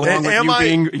Absolutely. with Am I-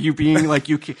 you being like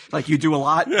you do a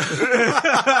lot.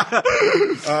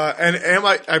 And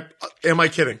am I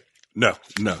kidding? No.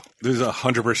 This is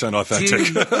 100%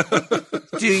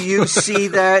 authentic. Do you see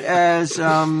that as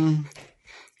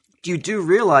you do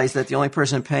realize that the only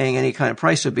person paying any kind of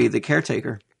price would be the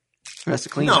caretaker who has to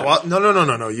clean it?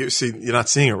 No. You see, you're not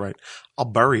seeing it right. I'll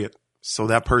bury it so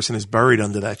that person is buried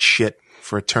under that shit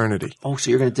for eternity. Oh, so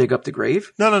you're going to dig up the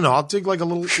grave? No. I'll dig like a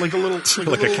little, Like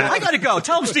a cat. I got to go.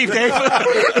 Tell him, Steve Dave.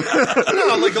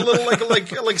 No, like a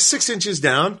little, like 6 inches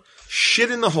down.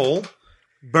 Shit in the hole,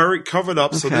 buried, covered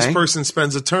up, so this Okay. person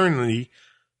spends eternity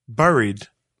buried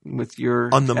With your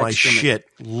under my excrement. shit,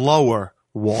 lower,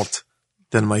 Walt,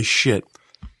 than my shit.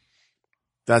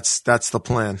 That's the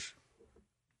plan.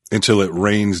 Until it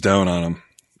rains down on him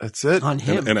That's it. On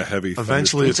him. in a heavy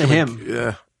Eventually, It's a gonna- him.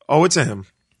 Yeah. Oh, it's a him.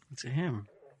 It's him.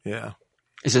 Yeah.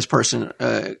 Is this person?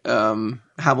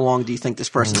 How long do you think this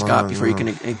person's got before you can?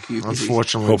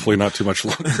 Unfortunately, Hopefully not too much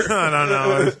longer. I don't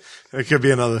know. It could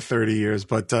be another 30 years,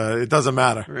 but it doesn't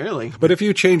matter. Really? But if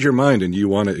you change your mind and you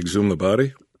want to exhume the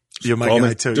body, You're my call guy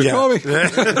me. too. Just Yeah. call me.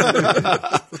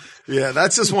 Yeah,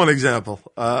 that's just one example.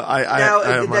 I Now,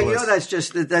 have my you know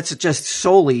list. that's just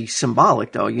solely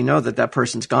symbolic, though. You know that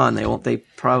person's gone. They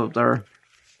probably are.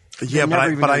 Yeah, never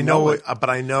even gonna know it. but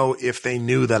I know if they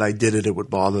knew that I did it, it would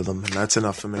bother them, and that's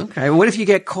enough for me. Okay. Well, what if you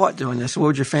get caught doing this? What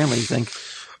would your family think?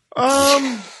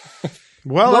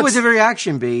 Well, What would the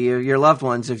reaction be, your loved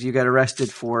ones, if you got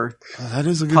arrested for that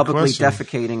is a good publicly question.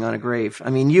 defecating on a grave? I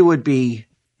mean, it would be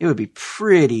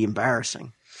pretty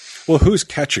embarrassing. well, who's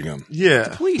catching him? Yeah,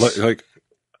 Please. Like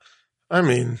I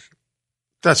mean,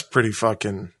 that's pretty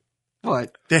fucking.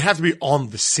 What? They have to be on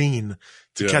the scene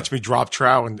to Yeah. catch me drop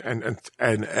trow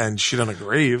and shit on a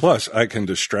grave. plus, I can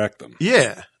distract them.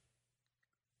 Yeah,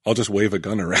 I'll just wave a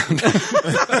gun around.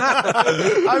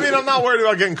 I mean, I'm not worried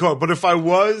about getting caught, but if I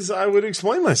was, I would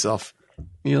explain myself.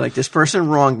 You're like, this person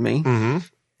wronged me, Mm-hmm.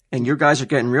 and you guys are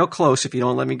getting real close if you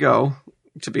don't let me go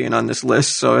to being on this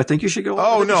list. So I think you should go.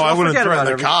 Oh no, I wouldn't forget threaten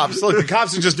about the it. cops. Look, the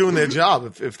cops are just doing their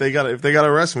job. If they got to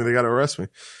arrest me, they got to arrest me.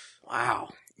 Wow.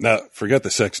 Now, forget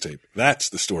the sex tape. That's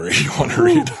the story you want to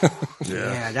read.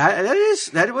 Yeah,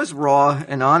 that was raw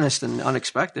and honest and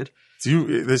unexpected.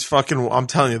 I'm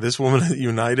telling you, this woman at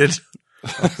United.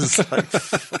 I was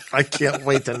like, I can't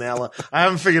wait to nail her. I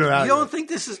haven't figured it out. You don't think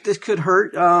this could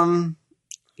hurt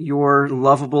your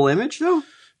lovable image though?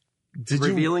 Did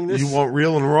revealing this? You want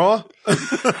real and raw?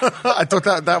 I thought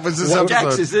that was this Dex,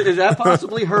 episode. is that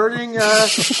possibly hurting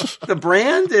the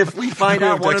brand if we find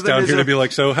out one Dex of them down is here a, to be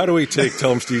like, so how do we take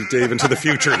Tell 'em Steve Dave into the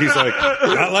future? He's like,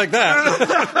 not like that.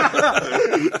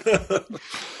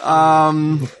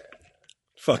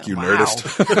 Fuck you,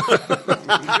 Nerdist.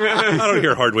 I don't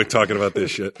hear Hardwick talking about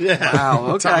this shit. Yeah. Wow,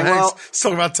 okay, Tom well- Hanks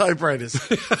talking about typewriters.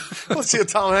 Let's see a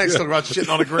Tom Hanks talking about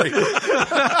shitting on a grave.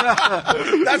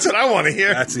 That's what I want to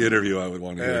hear. That's the interview I would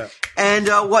want to hear. And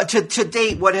what to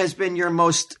date? What has been your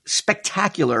most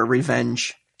spectacular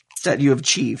revenge that you have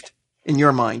achieved in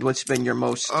your mind? What's been your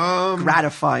most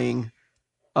gratifying?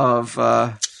 Of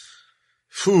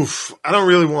Oof, I don't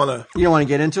really want to. you don't want to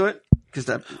get into it because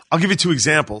that I'll give you two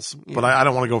examples, but I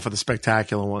don't want to go for the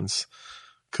spectacular ones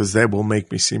because they will make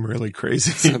me seem really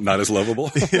crazy. Not as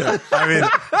lovable. Yeah, I mean,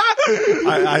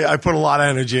 I put a lot of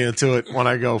energy into it when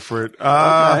I go for it.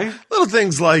 Okay. Little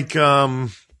things like,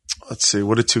 let's see,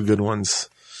 what are two good ones?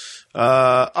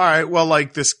 All right, well,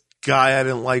 like this guy I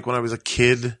didn't like when I was a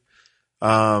kid.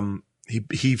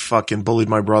 He fucking bullied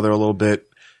my brother a little bit,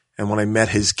 and when I met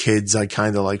his kids, I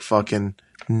kind of like fucking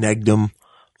negged him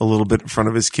a little bit in front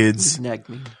of his kids. negged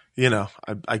me. You know,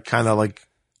 I kind of like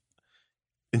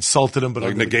insulted him, but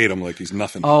Like negate him like he's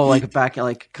nothing. Oh, like kind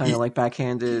of like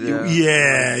backhanded.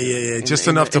 Yeah. Just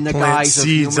enough to in the plant guise of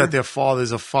seeds humor? that their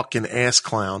father's a fucking ass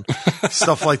clown.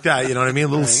 Stuff like that. You know what I mean?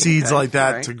 Little seeds okay, like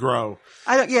that right. to grow.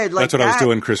 I don't. Yeah, like That's what I was that-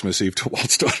 doing Christmas Eve to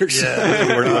Walt's daughters.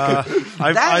 Yeah.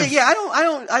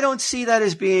 I don't see that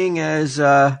as being as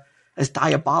as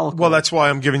diabolical. Well, that's why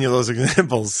I'm giving you those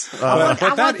examples. I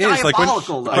but that want is, like, when-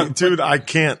 diabolical, though. Dude, I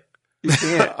can't. You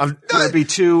can't. It would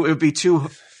be too.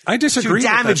 I disagree Too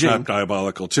that that's damaging. not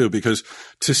diabolical too, because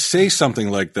to say something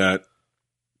like that,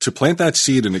 to plant that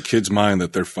seed in a kid's mind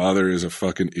that their father is a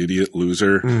fucking idiot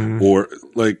loser, or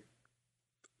like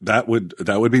that would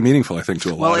be meaningful, I think,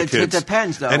 to a lot of It kids.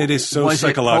 depends, though. And it is so Was it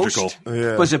psychological. post-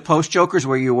 Yeah. Was it post Jokers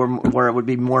where it would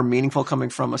be more meaningful coming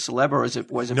from a celeb, or was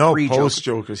it No, pre post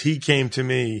Jokers? Jokers. He came to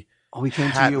me. Oh, he came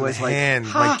hat to you in as like, hand.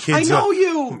 ha, My kids I know are-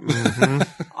 you.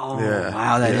 Oh, Yeah.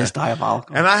 wow, that is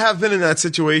diabolical. And I have been in that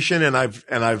situation, and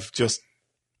I've just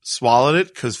swallowed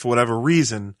it because for whatever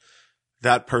reason,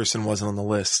 that person wasn't on the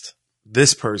list.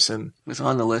 This person, It was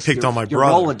on the list. Picked on my your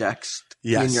brother. Rolodex.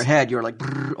 Yes. In your head, you're like,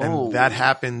 brrr, and oh, that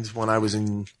happened when I was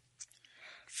in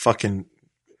fucking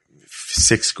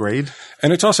 6th grade.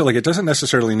 And it's also like, it doesn't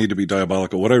necessarily need to be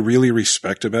diabolical. What I really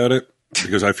respect about it,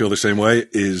 because I feel the same way,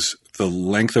 is the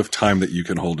length of time that you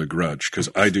can hold a grudge, because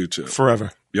I do too.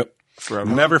 Forever. Yep.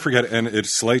 Forever. Never forget it. And it's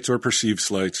slights or perceived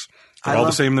slights. They're all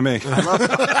the same to me.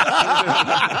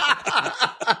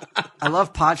 I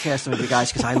love podcasting with you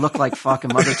guys because I look like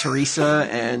fucking Mother Teresa,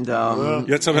 and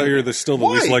Yet somehow you're still the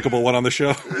least likable one on the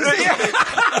show.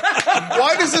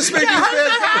 Why does this make you a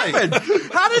bad guy?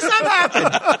 how does that happen?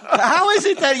 How is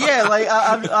it that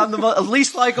I'm the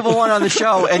least likable one on the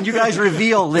show, and you guys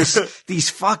reveal these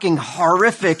fucking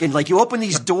horrific, and like you open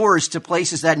these doors to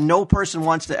places that no person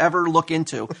wants to ever look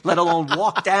into, let alone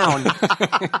walk down.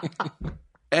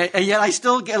 And yet I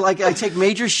still get I take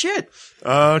major shit.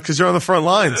 Because you're on the front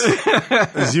lines,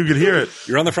 as you could hear it.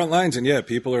 You're on the front lines, and yeah,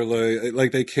 people are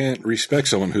like they can't respect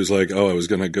someone who's like, oh, I was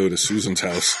going to go to Susan's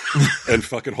house and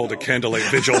fucking hold a candlelight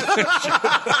vigil.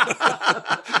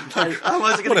 I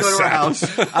wasn't going to go to her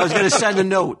house. I was going to send a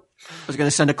note. I was going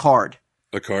to send a card.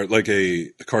 A card, like a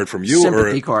card from you,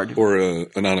 Sympathy card. or a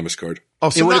anonymous card. Oh,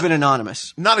 It so would have not, been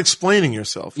anonymous. not explaining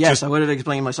yourself. Yes, Just- I would have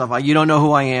explained myself. You don't know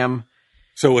who I am.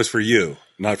 So it was for you,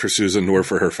 not for Susan nor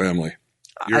for her family.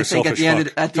 You're I a think at selfish the end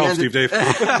fuck. of at the Tell him, end Steve Dave.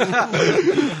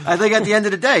 I think at the end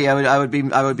of the day, I would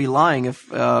be lying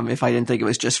if I didn't think it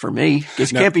was just for me. It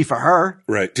can't be for her.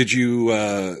 Right? Did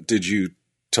you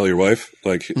tell your wife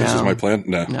like this is my plan?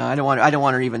 No. No, I don't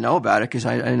want her to even know about it because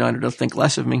I didn't want her to think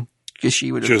less of me. Because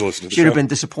she would She was listening to the she'd have show. been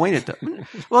disappointed.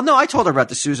 Well, no, I told her about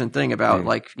the Susan thing about and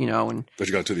But you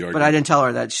got to the argument. but I didn't tell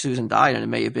her that Susan died, and it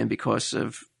may have been because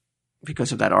of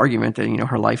that argument that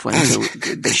her life went into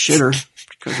the shitter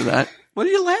because of that. What are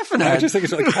you laughing at? I just think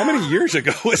it's like, how many years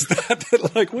ago was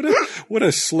that like, what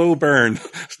a slow burn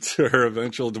to her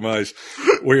eventual demise,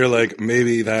 where you're like,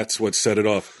 maybe that's what set it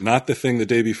off. Not the thing the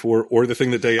day before or the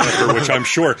thing the day after, which I'm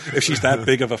sure if she's that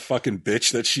big of a fucking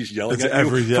bitch that she's yelling It's at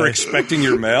every you for day. expecting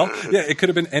your mail. Yeah, it could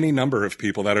have been any number of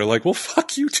people that are like, well,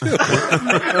 fuck you too.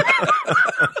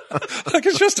 Like,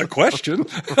 it's just a question.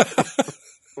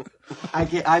 But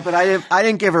I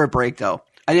didn't give her a break though.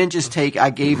 I didn't just take. I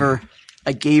gave her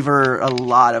a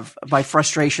lot of my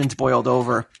frustrations boiled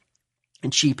over,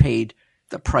 and she paid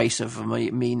the price of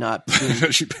me not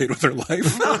being. She paid with her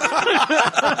life.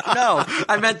 No,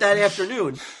 I meant that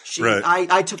afternoon. Right.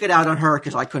 I took it out on her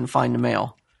because I couldn't find the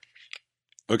mail,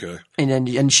 Okay.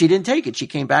 and she didn't take it. She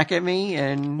came back at me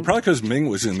and Probably because Ming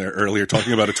was in there earlier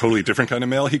talking about a totally different kind of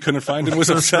mail he couldn't find and was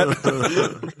upset.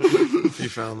 You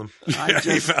found them.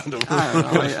 He found him. I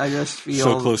don't know. I just feel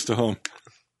So close to home.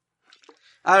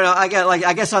 I don't know.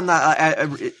 I guess I'm not.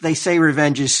 They say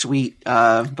revenge is sweet,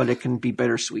 but it can be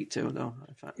bittersweet too, though.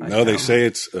 No, they say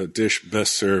it's a dish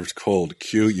best served cold.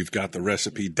 Q, you've got the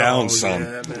recipe down, son.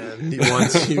 Yeah, man. You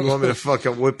want me to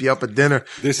fucking whip you up at dinner.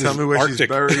 This Tell is me where Arctic. she's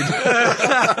buried.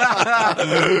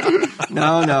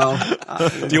 No.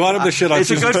 Do you want him to shit on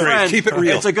It's a Susan good Drake? friend. Keep it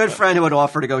real. It's a good friend who would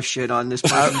offer to go shit on this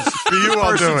person's For you,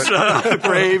 I'll do it.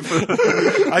 grave.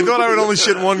 I thought I would only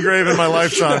shit one grave in my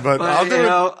lifetime, but I'll do it.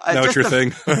 Now it's just your the-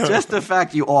 thing. Just the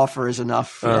fact you offer is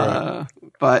enough.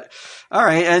 But all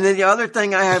right. And then the other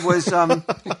thing I had was,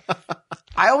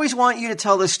 I always want you to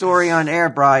tell this story on air,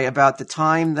 Bri, about the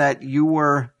time that you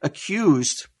were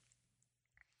accused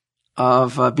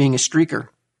of being a streaker.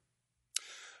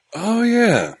 Oh,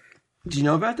 yeah. Do you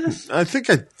know about this? I think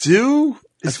I do.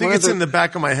 It's I think one of it's the- in the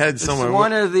back of my head somewhere. It's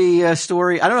one of the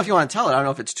story. I don't know if you want to tell it. I don't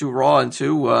know if it's too raw and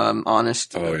too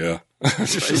honest. Oh, yeah.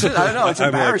 Is it? I don't know. It's I'm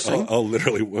embarrassing. Like, I'll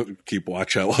literally keep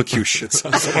watch out while Q shits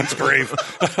on someone's grave.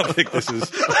 I don't think this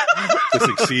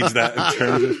exceeds that in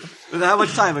terms of. How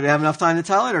much time? Do we have enough time to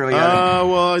tell it, or we got?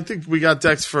 Well, I think we got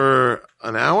Dex for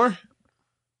an hour.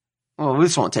 Well,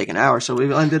 this won't take an hour, so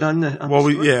we ended on the. Well,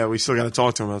 we still got to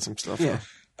talk to him about some stuff. Yeah.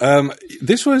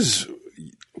 This was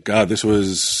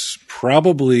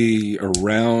probably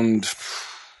around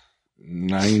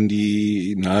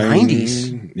 99.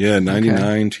 90s? Yeah,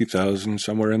 99, 2000,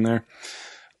 somewhere in there.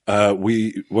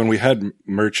 When we had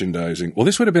merchandising, well,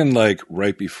 this would have been like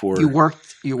right before You worked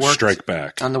Strike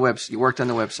Back. on the web. You worked on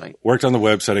the website. Worked on the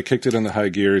website. I kicked it in the high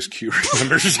gear as Q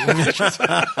remembers.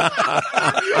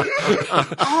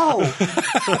 Oh,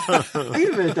 wait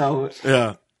a minute though.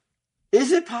 Yeah.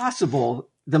 Is it possible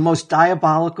the most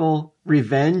diabolical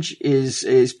revenge is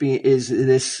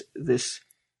this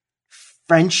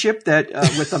friendship that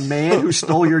with a man who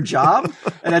stole your job,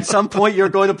 and at some point you're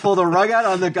going to pull the rug out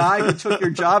on the guy who took your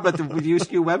job at the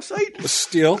USQ website?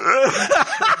 Steal.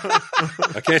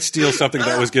 I can't steal something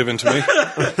that was given to me.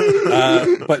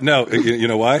 But no, you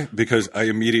know why? Because I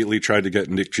immediately tried to get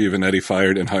Nick Giovanetti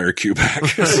fired and hire Q back.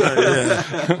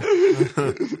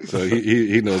 So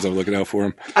he knows I'm looking out for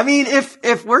him. I mean,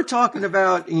 if we're talking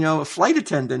about flight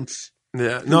attendants,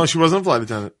 Yeah. No, she wasn't a flight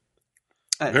attendant.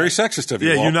 Very sexist of you.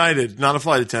 Yeah, Walt. United, not a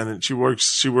flight attendant. She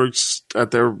works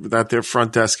at their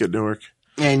front desk at Newark.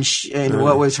 and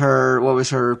what was her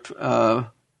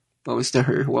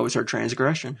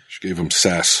transgression? She gave him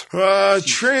sass.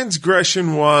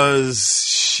 Transgression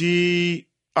was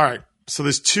all right. So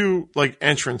there's two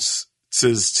entrances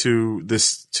to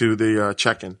the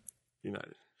check-in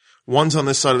United. One's on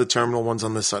this side of the terminal, one's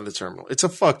on this side of the terminal. It's a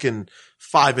fucking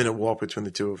 5-minute walk between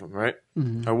the two of them, right?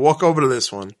 Mm-hmm. I walk over to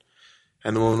this one,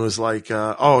 and the woman was like,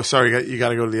 "Oh, sorry, you got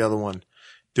to go to the other one."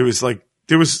 There was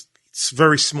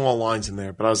very small lines in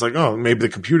there, but I was like, "Oh, maybe the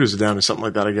computers are down or something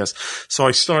like that, I guess." So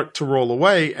I start to roll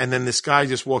away, and then this guy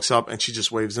just walks up and she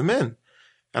just waves him in,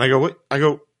 and I go, "What?" I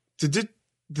go, "Did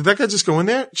that guy just go in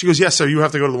there?" She goes, "Yes, sir. You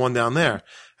have to go to the one down there."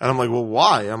 And I'm like, "Well,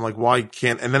 why?" I'm like, "Why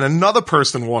can't?" And then another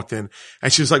person walked in,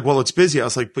 and she was like, "Well, it's busy." I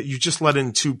was like, "But you just let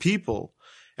in 2 people."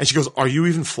 And she goes, "Are you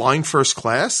even flying first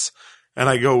class?" And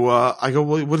I go, "Well,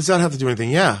 what does that have to do with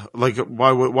anything?" "Yeah. Like,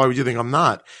 why would you think I'm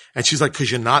not?" And she's like,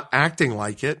 "'Cause you're not acting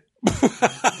like it."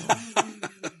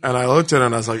 And I looked at her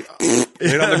and I was like,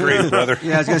 Right on the grave, brother.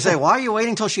 Yeah, I was gonna say, why are you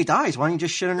waiting till she dies? Why don't you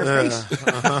just shit in her face?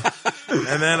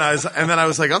 And then I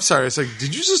was like, "I'm sorry." I was like,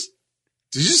 did you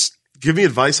just give me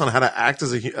advice on how to act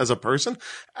as a person?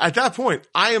 At that point,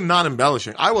 I am not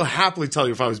embellishing. I will happily tell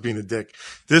you if I was being a dick.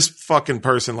 This fucking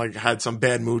person had some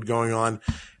bad mood going on.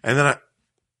 And then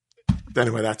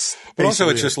anyway, that's. But also,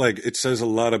 it's just like it says a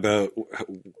lot about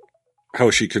how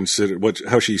she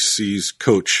how she sees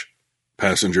coach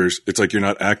passengers. It's like you're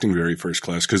not acting very first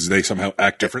class because they somehow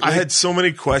act differently. I had so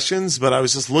many questions, but I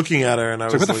was just looking at her and I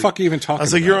was like, "What the fuck are you even talking?" I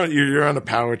was like, about? "You're on a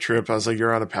power trip." I was like,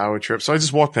 "You're on a power trip." So I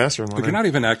just walked past her and went Like you're not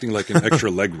even acting like an extra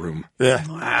legroom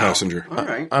passenger. All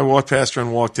right. I walked past her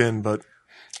and walked in, but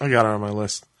I got her on my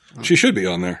list. She should be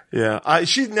on there. Yeah.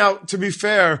 Now, to be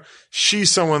fair,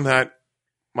 she's someone that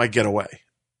might get away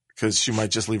because she might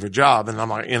just leave her job. And I'm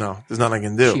like, there's nothing I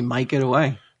can do. She might get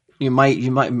away. You might,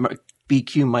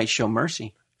 BQ might show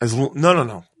mercy.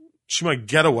 No. She might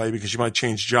get away because she might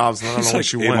change jobs and I don't know where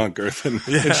she went. Amon Gerthen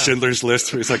in Schindler's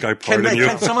List, where he's like, "I pardon you."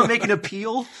 Can someone make an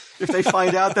appeal if they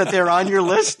find out that they're on your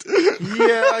list?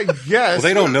 Yeah, I guess. Well,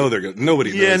 they don't know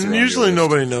nobody knows. Yeah, they're on usually your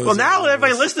list. nobody knows. Well, now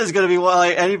everybody listening is going to be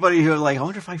anybody who I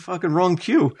wonder if I fucking wrong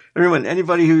Q. Everyone,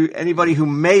 anybody who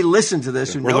may listen to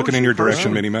this, who We're knows looking in your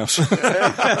direction, person. Minnie Mouse.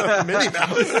 Minnie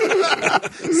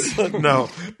Mouse. No.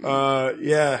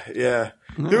 Yeah.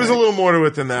 There was a little more to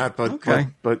it than that,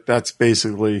 but that's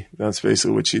basically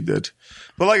what she did.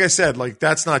 But like I said,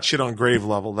 that's not shit on grave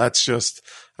level. That's just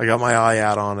I got my eye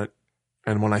out on it,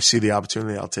 and when I see the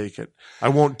opportunity, I'll take it. I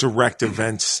won't direct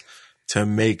events to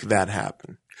make that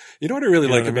happen. You know what I really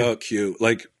like about Q?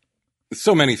 Like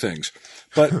so many things,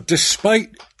 but despite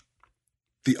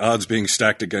the odds being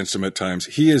stacked against him at times,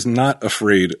 he is not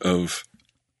afraid of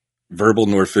verbal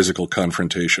nor physical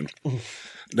confrontation.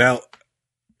 Now,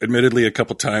 admittedly, a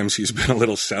couple times he's been a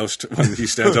little soused when he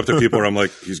stands up to people where I'm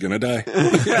like, he's going to die.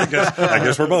 I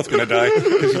guess we're both going to die.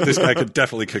 This guy could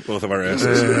definitely kick both of our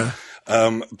asses.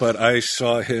 Yeah. But I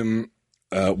saw him,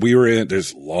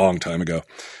 this a long time ago,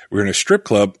 we were in a strip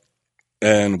club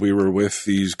and we were with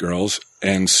these girls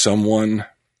and someone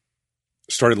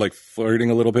started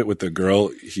flirting a little bit with the girl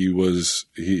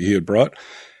he had brought.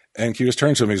 And he just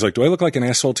turned to him. He's like, "Do I look like an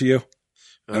asshole to you?"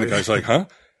 And the guy's like, "Huh?"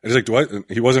 And he's like,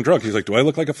 he wasn't drunk. He's like, "Do I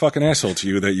look like a fucking asshole to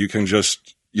you that you can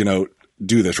just, do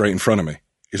this right in front of me?"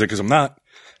 He's like, "'Cause I'm not."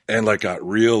 And got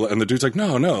real. And the dude's like,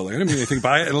 no, I didn't mean anything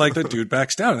by it. And the dude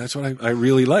backs down. And that's what I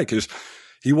really like is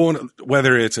he won't,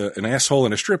 whether it's an asshole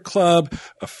in a strip club,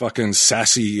 a fucking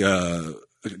sassy,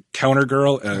 counter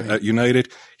girl at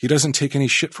United, he doesn't take any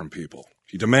shit from people.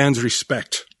 He demands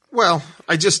respect. Well,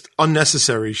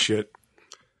 unnecessary shit.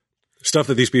 Stuff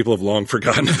that these people have long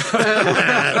forgotten. All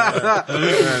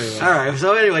right.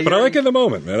 So anyway, But I like it in the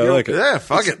moment, man. I like it. Yeah,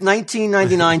 fuck it.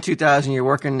 1999, 2000. You're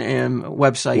working in a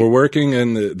website. We're working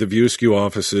in the View Askew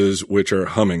offices, which are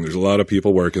humming. There's a lot of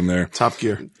people working there. Top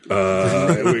Gear.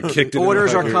 We kicked it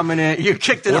Orders into are high gear. coming in. You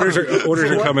kicked it. Orders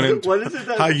up. are coming in. What is it?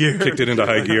 High Gear. Kicked it into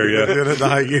high gear, yeah. Did it the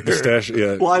High Gear. Stash,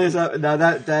 yeah. Why is that? Now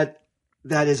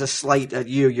that is a slight at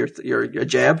you. You're a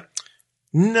jab.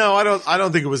 No, I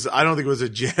don't think it was. I don't think it was a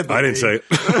jab. I didn't say it.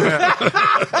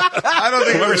 I don't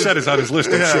think. Whoever said it's on his list,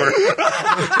 I'm sure.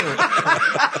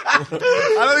 I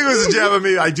don't think it was a jab at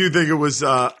me. I do think it was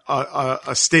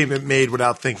a statement made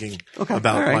without thinking about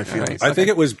All right, my feelings. all right. I think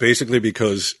it was basically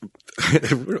because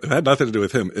it had nothing to do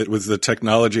with him. It was the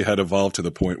technology had evolved to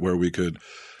the point where we could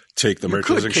take the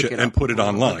merchandising kick shit it and up. put it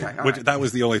online. Okay, all Which right. that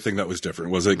was the only thing that was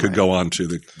different. Was it could go on to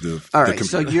the All the right.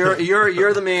 So computer.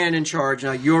 you're the man in charge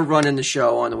now. You're running the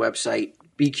show on the website.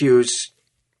 BQ's.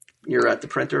 You're at the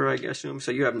printer, I assume.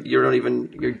 So you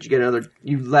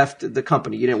left the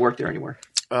company. You didn't work there anymore.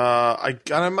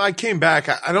 I came back.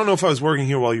 I don't know if I was working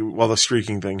here while the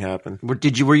streaking thing happened.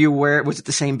 Were you aware? Was it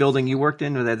the same building you worked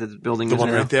in, or that the building? The is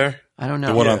one now? right there. I don't know.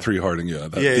 The one on 3 Harding, yeah.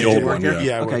 The old one, yeah.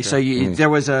 I Okay, worked so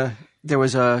there. there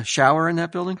was a shower in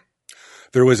that building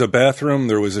There was a bathroom,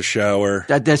 there was a shower.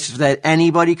 that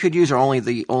anybody could use, or only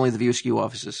the View Askew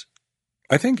offices.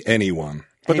 I think anyone.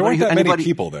 But there Anybody weren't that who- many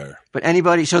people there. But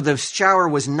anybody. So the shower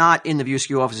was not in the View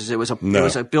Askew offices. It was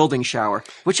a building shower,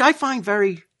 which I find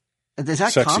very. Is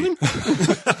that Sexy. common?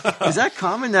 Is that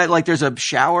common that like there's a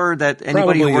shower that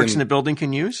anybody Probably who works in- in the building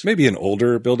can use? Maybe in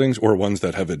older buildings or ones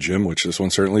that have a gym, which this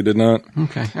one certainly did not.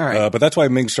 Okay, all right. But that's why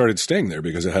Ming started staying there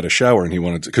because it had a shower and he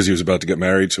wanted to, because he was about to get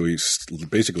married. So he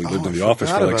basically lived in the office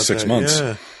for like 6 months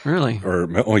Yeah. Really? or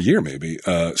a year maybe,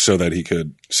 so that he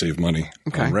could save money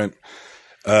Okay. on rent.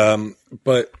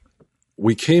 But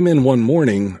we came in one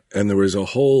morning and there was a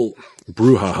whole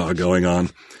brouhaha going on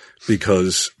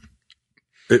because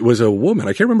it was a woman.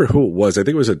 I can't remember who it was. I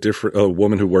think it was a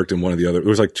woman who worked in one of the other. There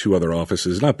was like 2 other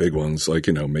offices, not big ones, like,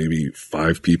 maybe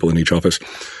 5 people in each office,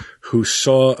 who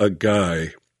saw a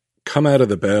guy come out of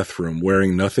the bathroom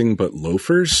wearing nothing but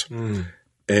loafers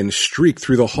and streak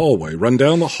through the hallway, run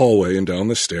down the hallway and down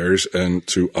the stairs and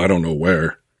to I don't know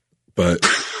where, but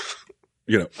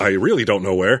I really don't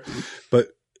know where. But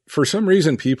for some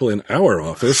reason, people in our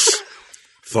office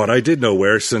thought I did know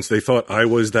where since they thought I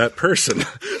was that person.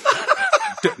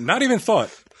 Not even thought.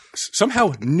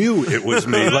 Somehow knew it was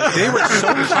me. Like they were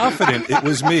so confident it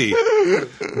was me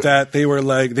that they were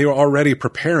already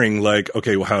preparing like,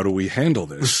 okay, well, how do we handle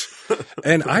this?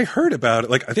 And I heard about it.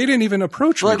 Like they didn't even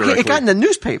approach me Well, directly. it got in the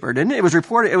newspaper, didn't it? It was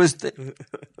reported. It was.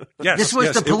 Yes,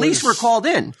 The police were called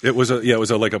in. It was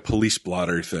like a police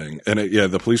blotter thing. And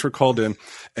the police were called in.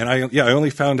 And I only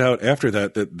found out after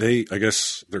that I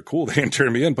guess they're cool. They didn't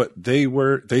turn me in, but they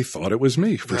thought it was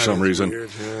me for some reason. Weird,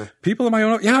 yeah. People in my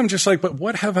own, I'm just like, but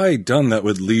what have I done that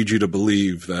would lead you to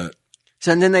believe that?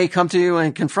 So and then they come to you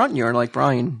and confront you, and like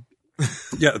Brian,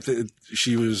 Yeah,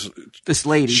 she was, this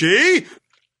lady. She?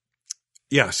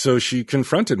 yeah. So she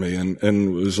confronted me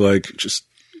and was like, just,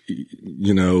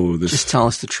 this. Just tell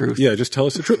us the truth. Yeah, just tell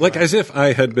us the truth. Like as if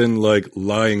I had been like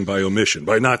lying by omission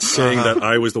by not saying that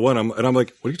I was the one. And I'm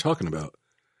like, what are you talking about?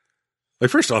 Like,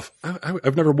 first off,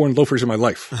 I've never worn loafers in my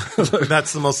life.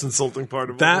 That's the most insulting part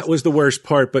of That was the worst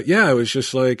part. But yeah, I was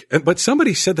just like, but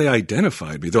somebody said they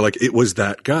identified me. They're like, it was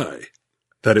that guy,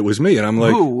 that it was me. And I'm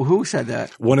like, Who said that?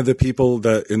 one of the people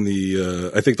that in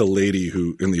the, I think the lady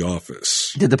who in the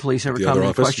office, Did the police ever the come other and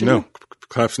office. question No, you?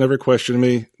 cops never questioned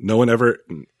me. No one ever,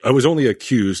 I was only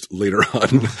accused later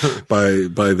on by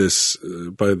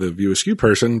the View Askew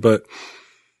person, but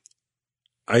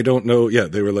I don't know. Yeah,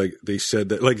 they were like, they said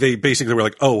that, like, they basically were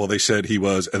like, oh, well, they said he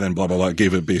was, and then blah, blah, blah,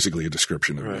 gave it basically a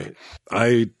description of me.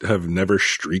 I have never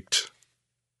stroked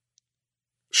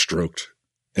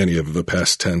any of the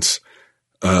past tense.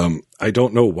 I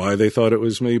don't know why they thought it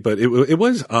was me, but it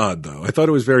was odd though. I thought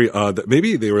it was very odd that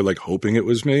maybe they were like hoping it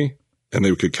was me and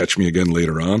they could catch me again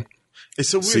later on.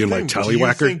 It's a weird Seeing my thing. Do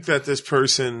tallywhacker. you think that this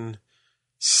person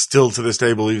still to this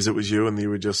day believes it was you and you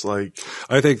were just like,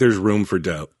 I think there's room for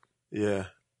doubt. yeah.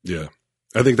 Yeah.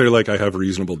 I think they're like, I have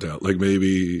reasonable doubt. Like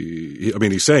maybe,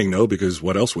 he's saying no because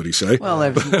what else would he say? Well,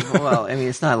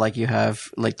 it's not like you have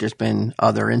like there's been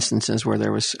other instances where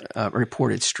there was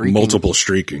reported streaking. Multiple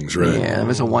streakings, right? Yeah, it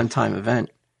was a one-time event.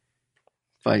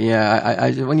 But yeah,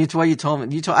 when you told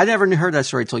me, I never heard that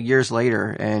story until years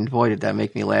later, and boy, did that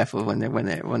make me laugh when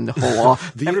the whole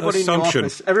The everybody assumption.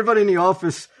 in the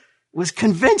office was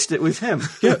convinced it was him.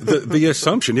 Yeah, the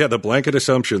assumption, the blanket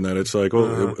assumption that it's like,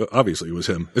 well, obviously it was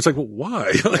him. It's like, well,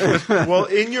 why? Well,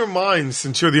 in your mind,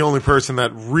 since you're the only person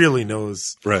that really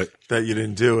knows Right. that you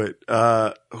didn't do it,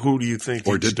 who do you think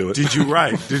did do it? Did you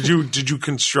write? Did you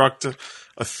construct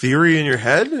a theory in your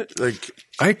head? Like,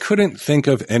 I couldn't think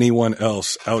of anyone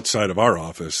else outside of our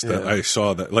office that I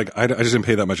saw that. Like, I just didn't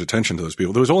pay that much attention to those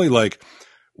people. There was only like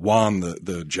Juan,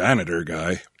 the janitor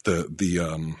guy,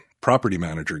 the property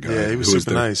manager guy. yeah, he was who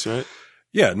super nice, right?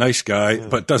 Yeah, nice guy,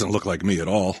 but doesn't look like me at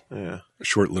all. Yeah. A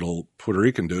short little Puerto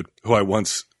Rican dude who I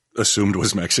once assumed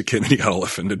was Mexican, and he got all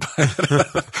offended by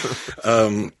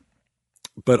it.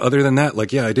 But other than that,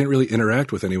 like, I didn't really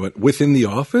interact with anyone within the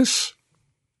office.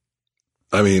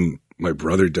 I mean, my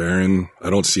brother Darren,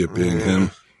 I don't see it being him.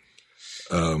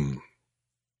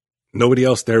 Nobody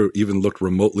else there even looked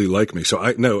remotely like me. So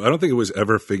I don't think it was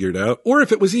ever figured out, or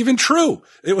if it was even true.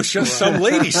 It was just some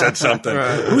lady said something.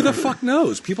 Who the fuck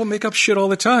knows? People make up shit all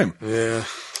the time. Yeah.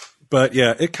 But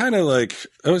it kind of like,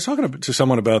 I was talking to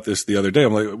someone about this the other day.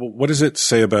 I'm like, well, what does it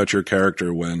say about your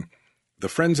character when the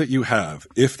friends that you have,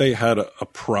 if they had a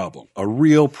problem, a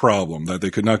real problem that they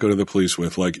could not go to the police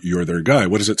with, like, you're their guy,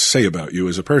 what does it say about you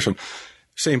as a person?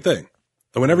 Same thing.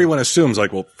 When everyone assumes,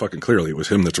 like, well, fucking clearly it was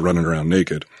him that's running around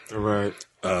naked. Right.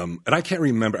 And I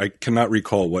cannot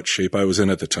recall what shape I was in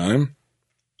at the time,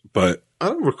 but I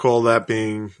don't recall that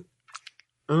being.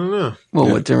 I don't know.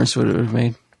 Well, what difference would it have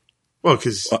made? Well,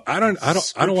 because I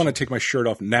don't want to take my shirt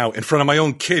off now in front of my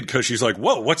own kid because she's like,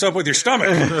 whoa, what's up with your stomach?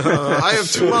 I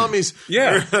have two mommies.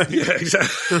 Yeah,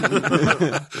 exactly.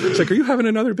 It's like, are you having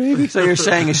another baby? So you're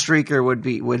saying a streaker would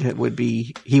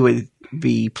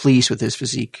be pleased with his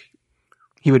physique.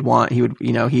 He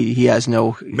has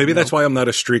no. Maybe that's why I'm not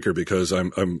a streaker, because I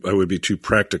would be too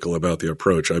practical about the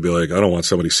approach. I'd be like, I don't want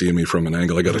somebody seeing me from an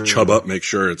angle. I got to chub up, make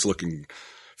sure it's looking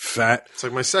fat. It's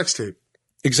like my sex tape.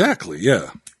 Exactly. Yeah.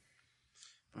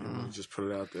 Just put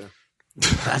it out there.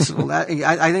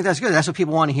 I think that's good. That's what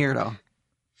people want to hear, though.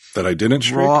 That I didn't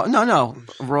streak?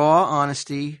 Raw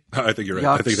honesty. I think you're right.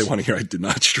 Yucks. I think they want to hear I did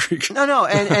not streak. No,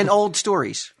 and old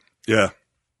stories. Yeah.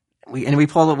 We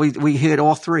hit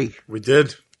all three. We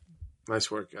did.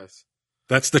 Nice work, guys.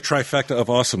 That's the trifecta of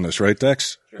awesomeness, right,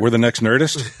 Dex? We're the next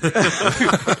Nerdist.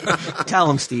 Tell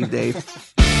him, Steve, Dave.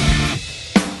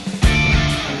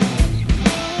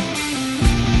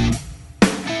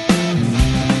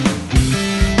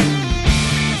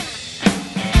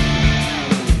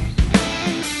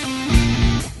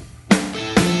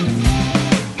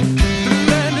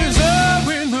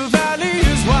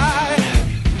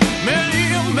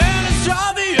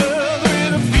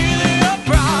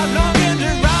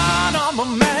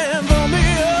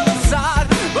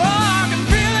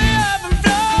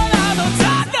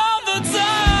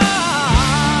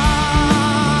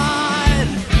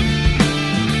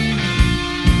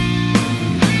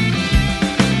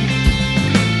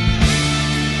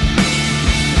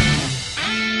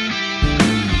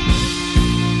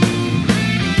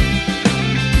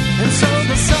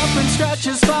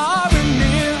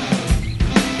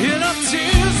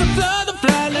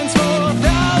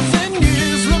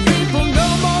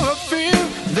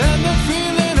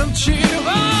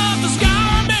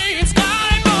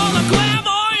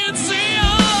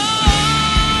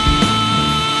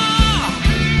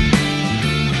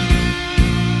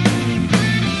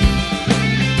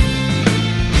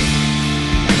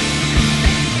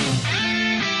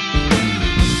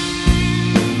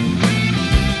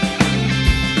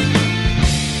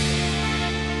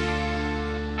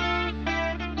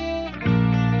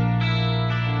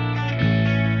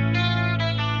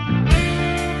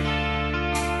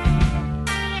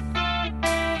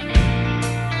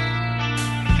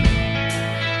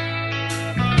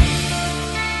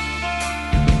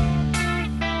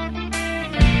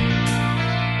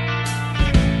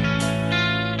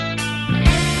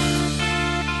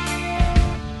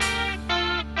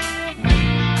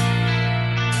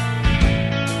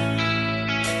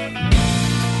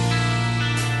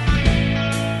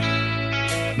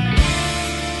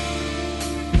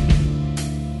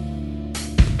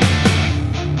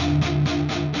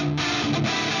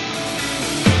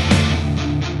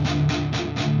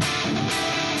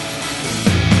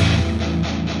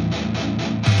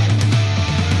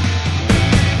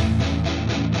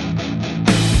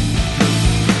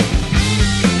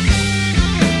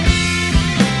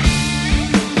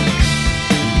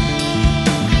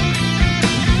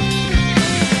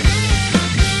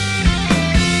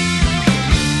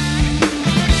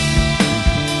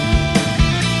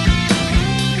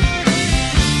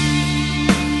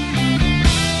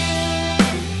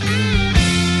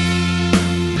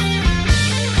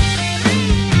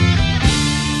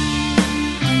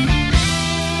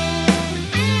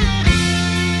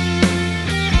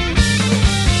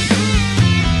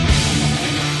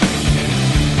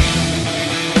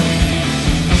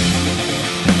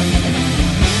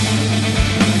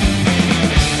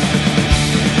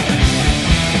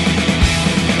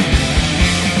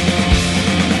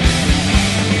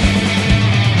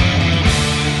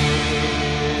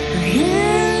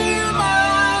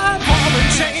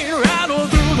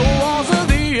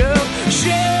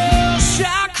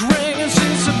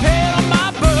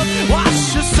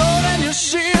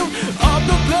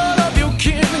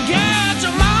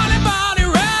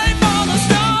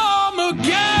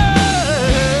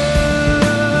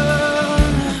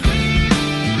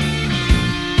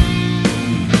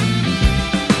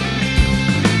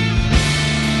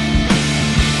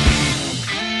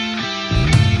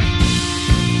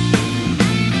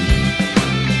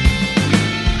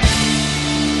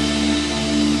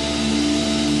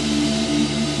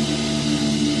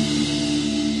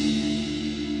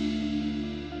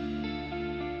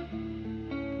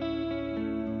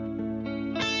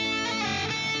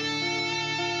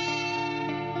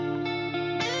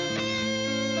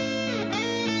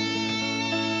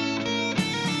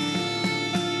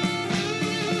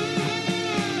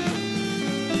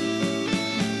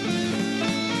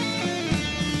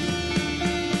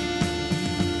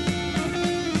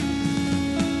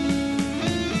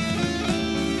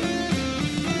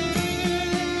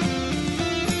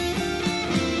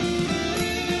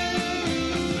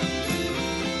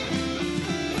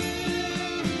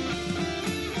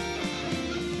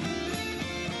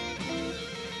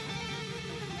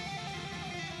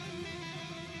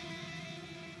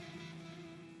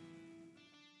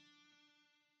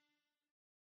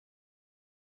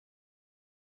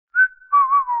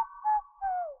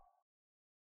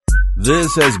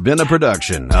 This has been a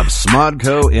production of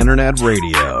Smodco Internet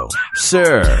Radio.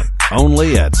 Sir,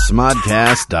 only at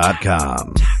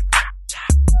smodcast.com.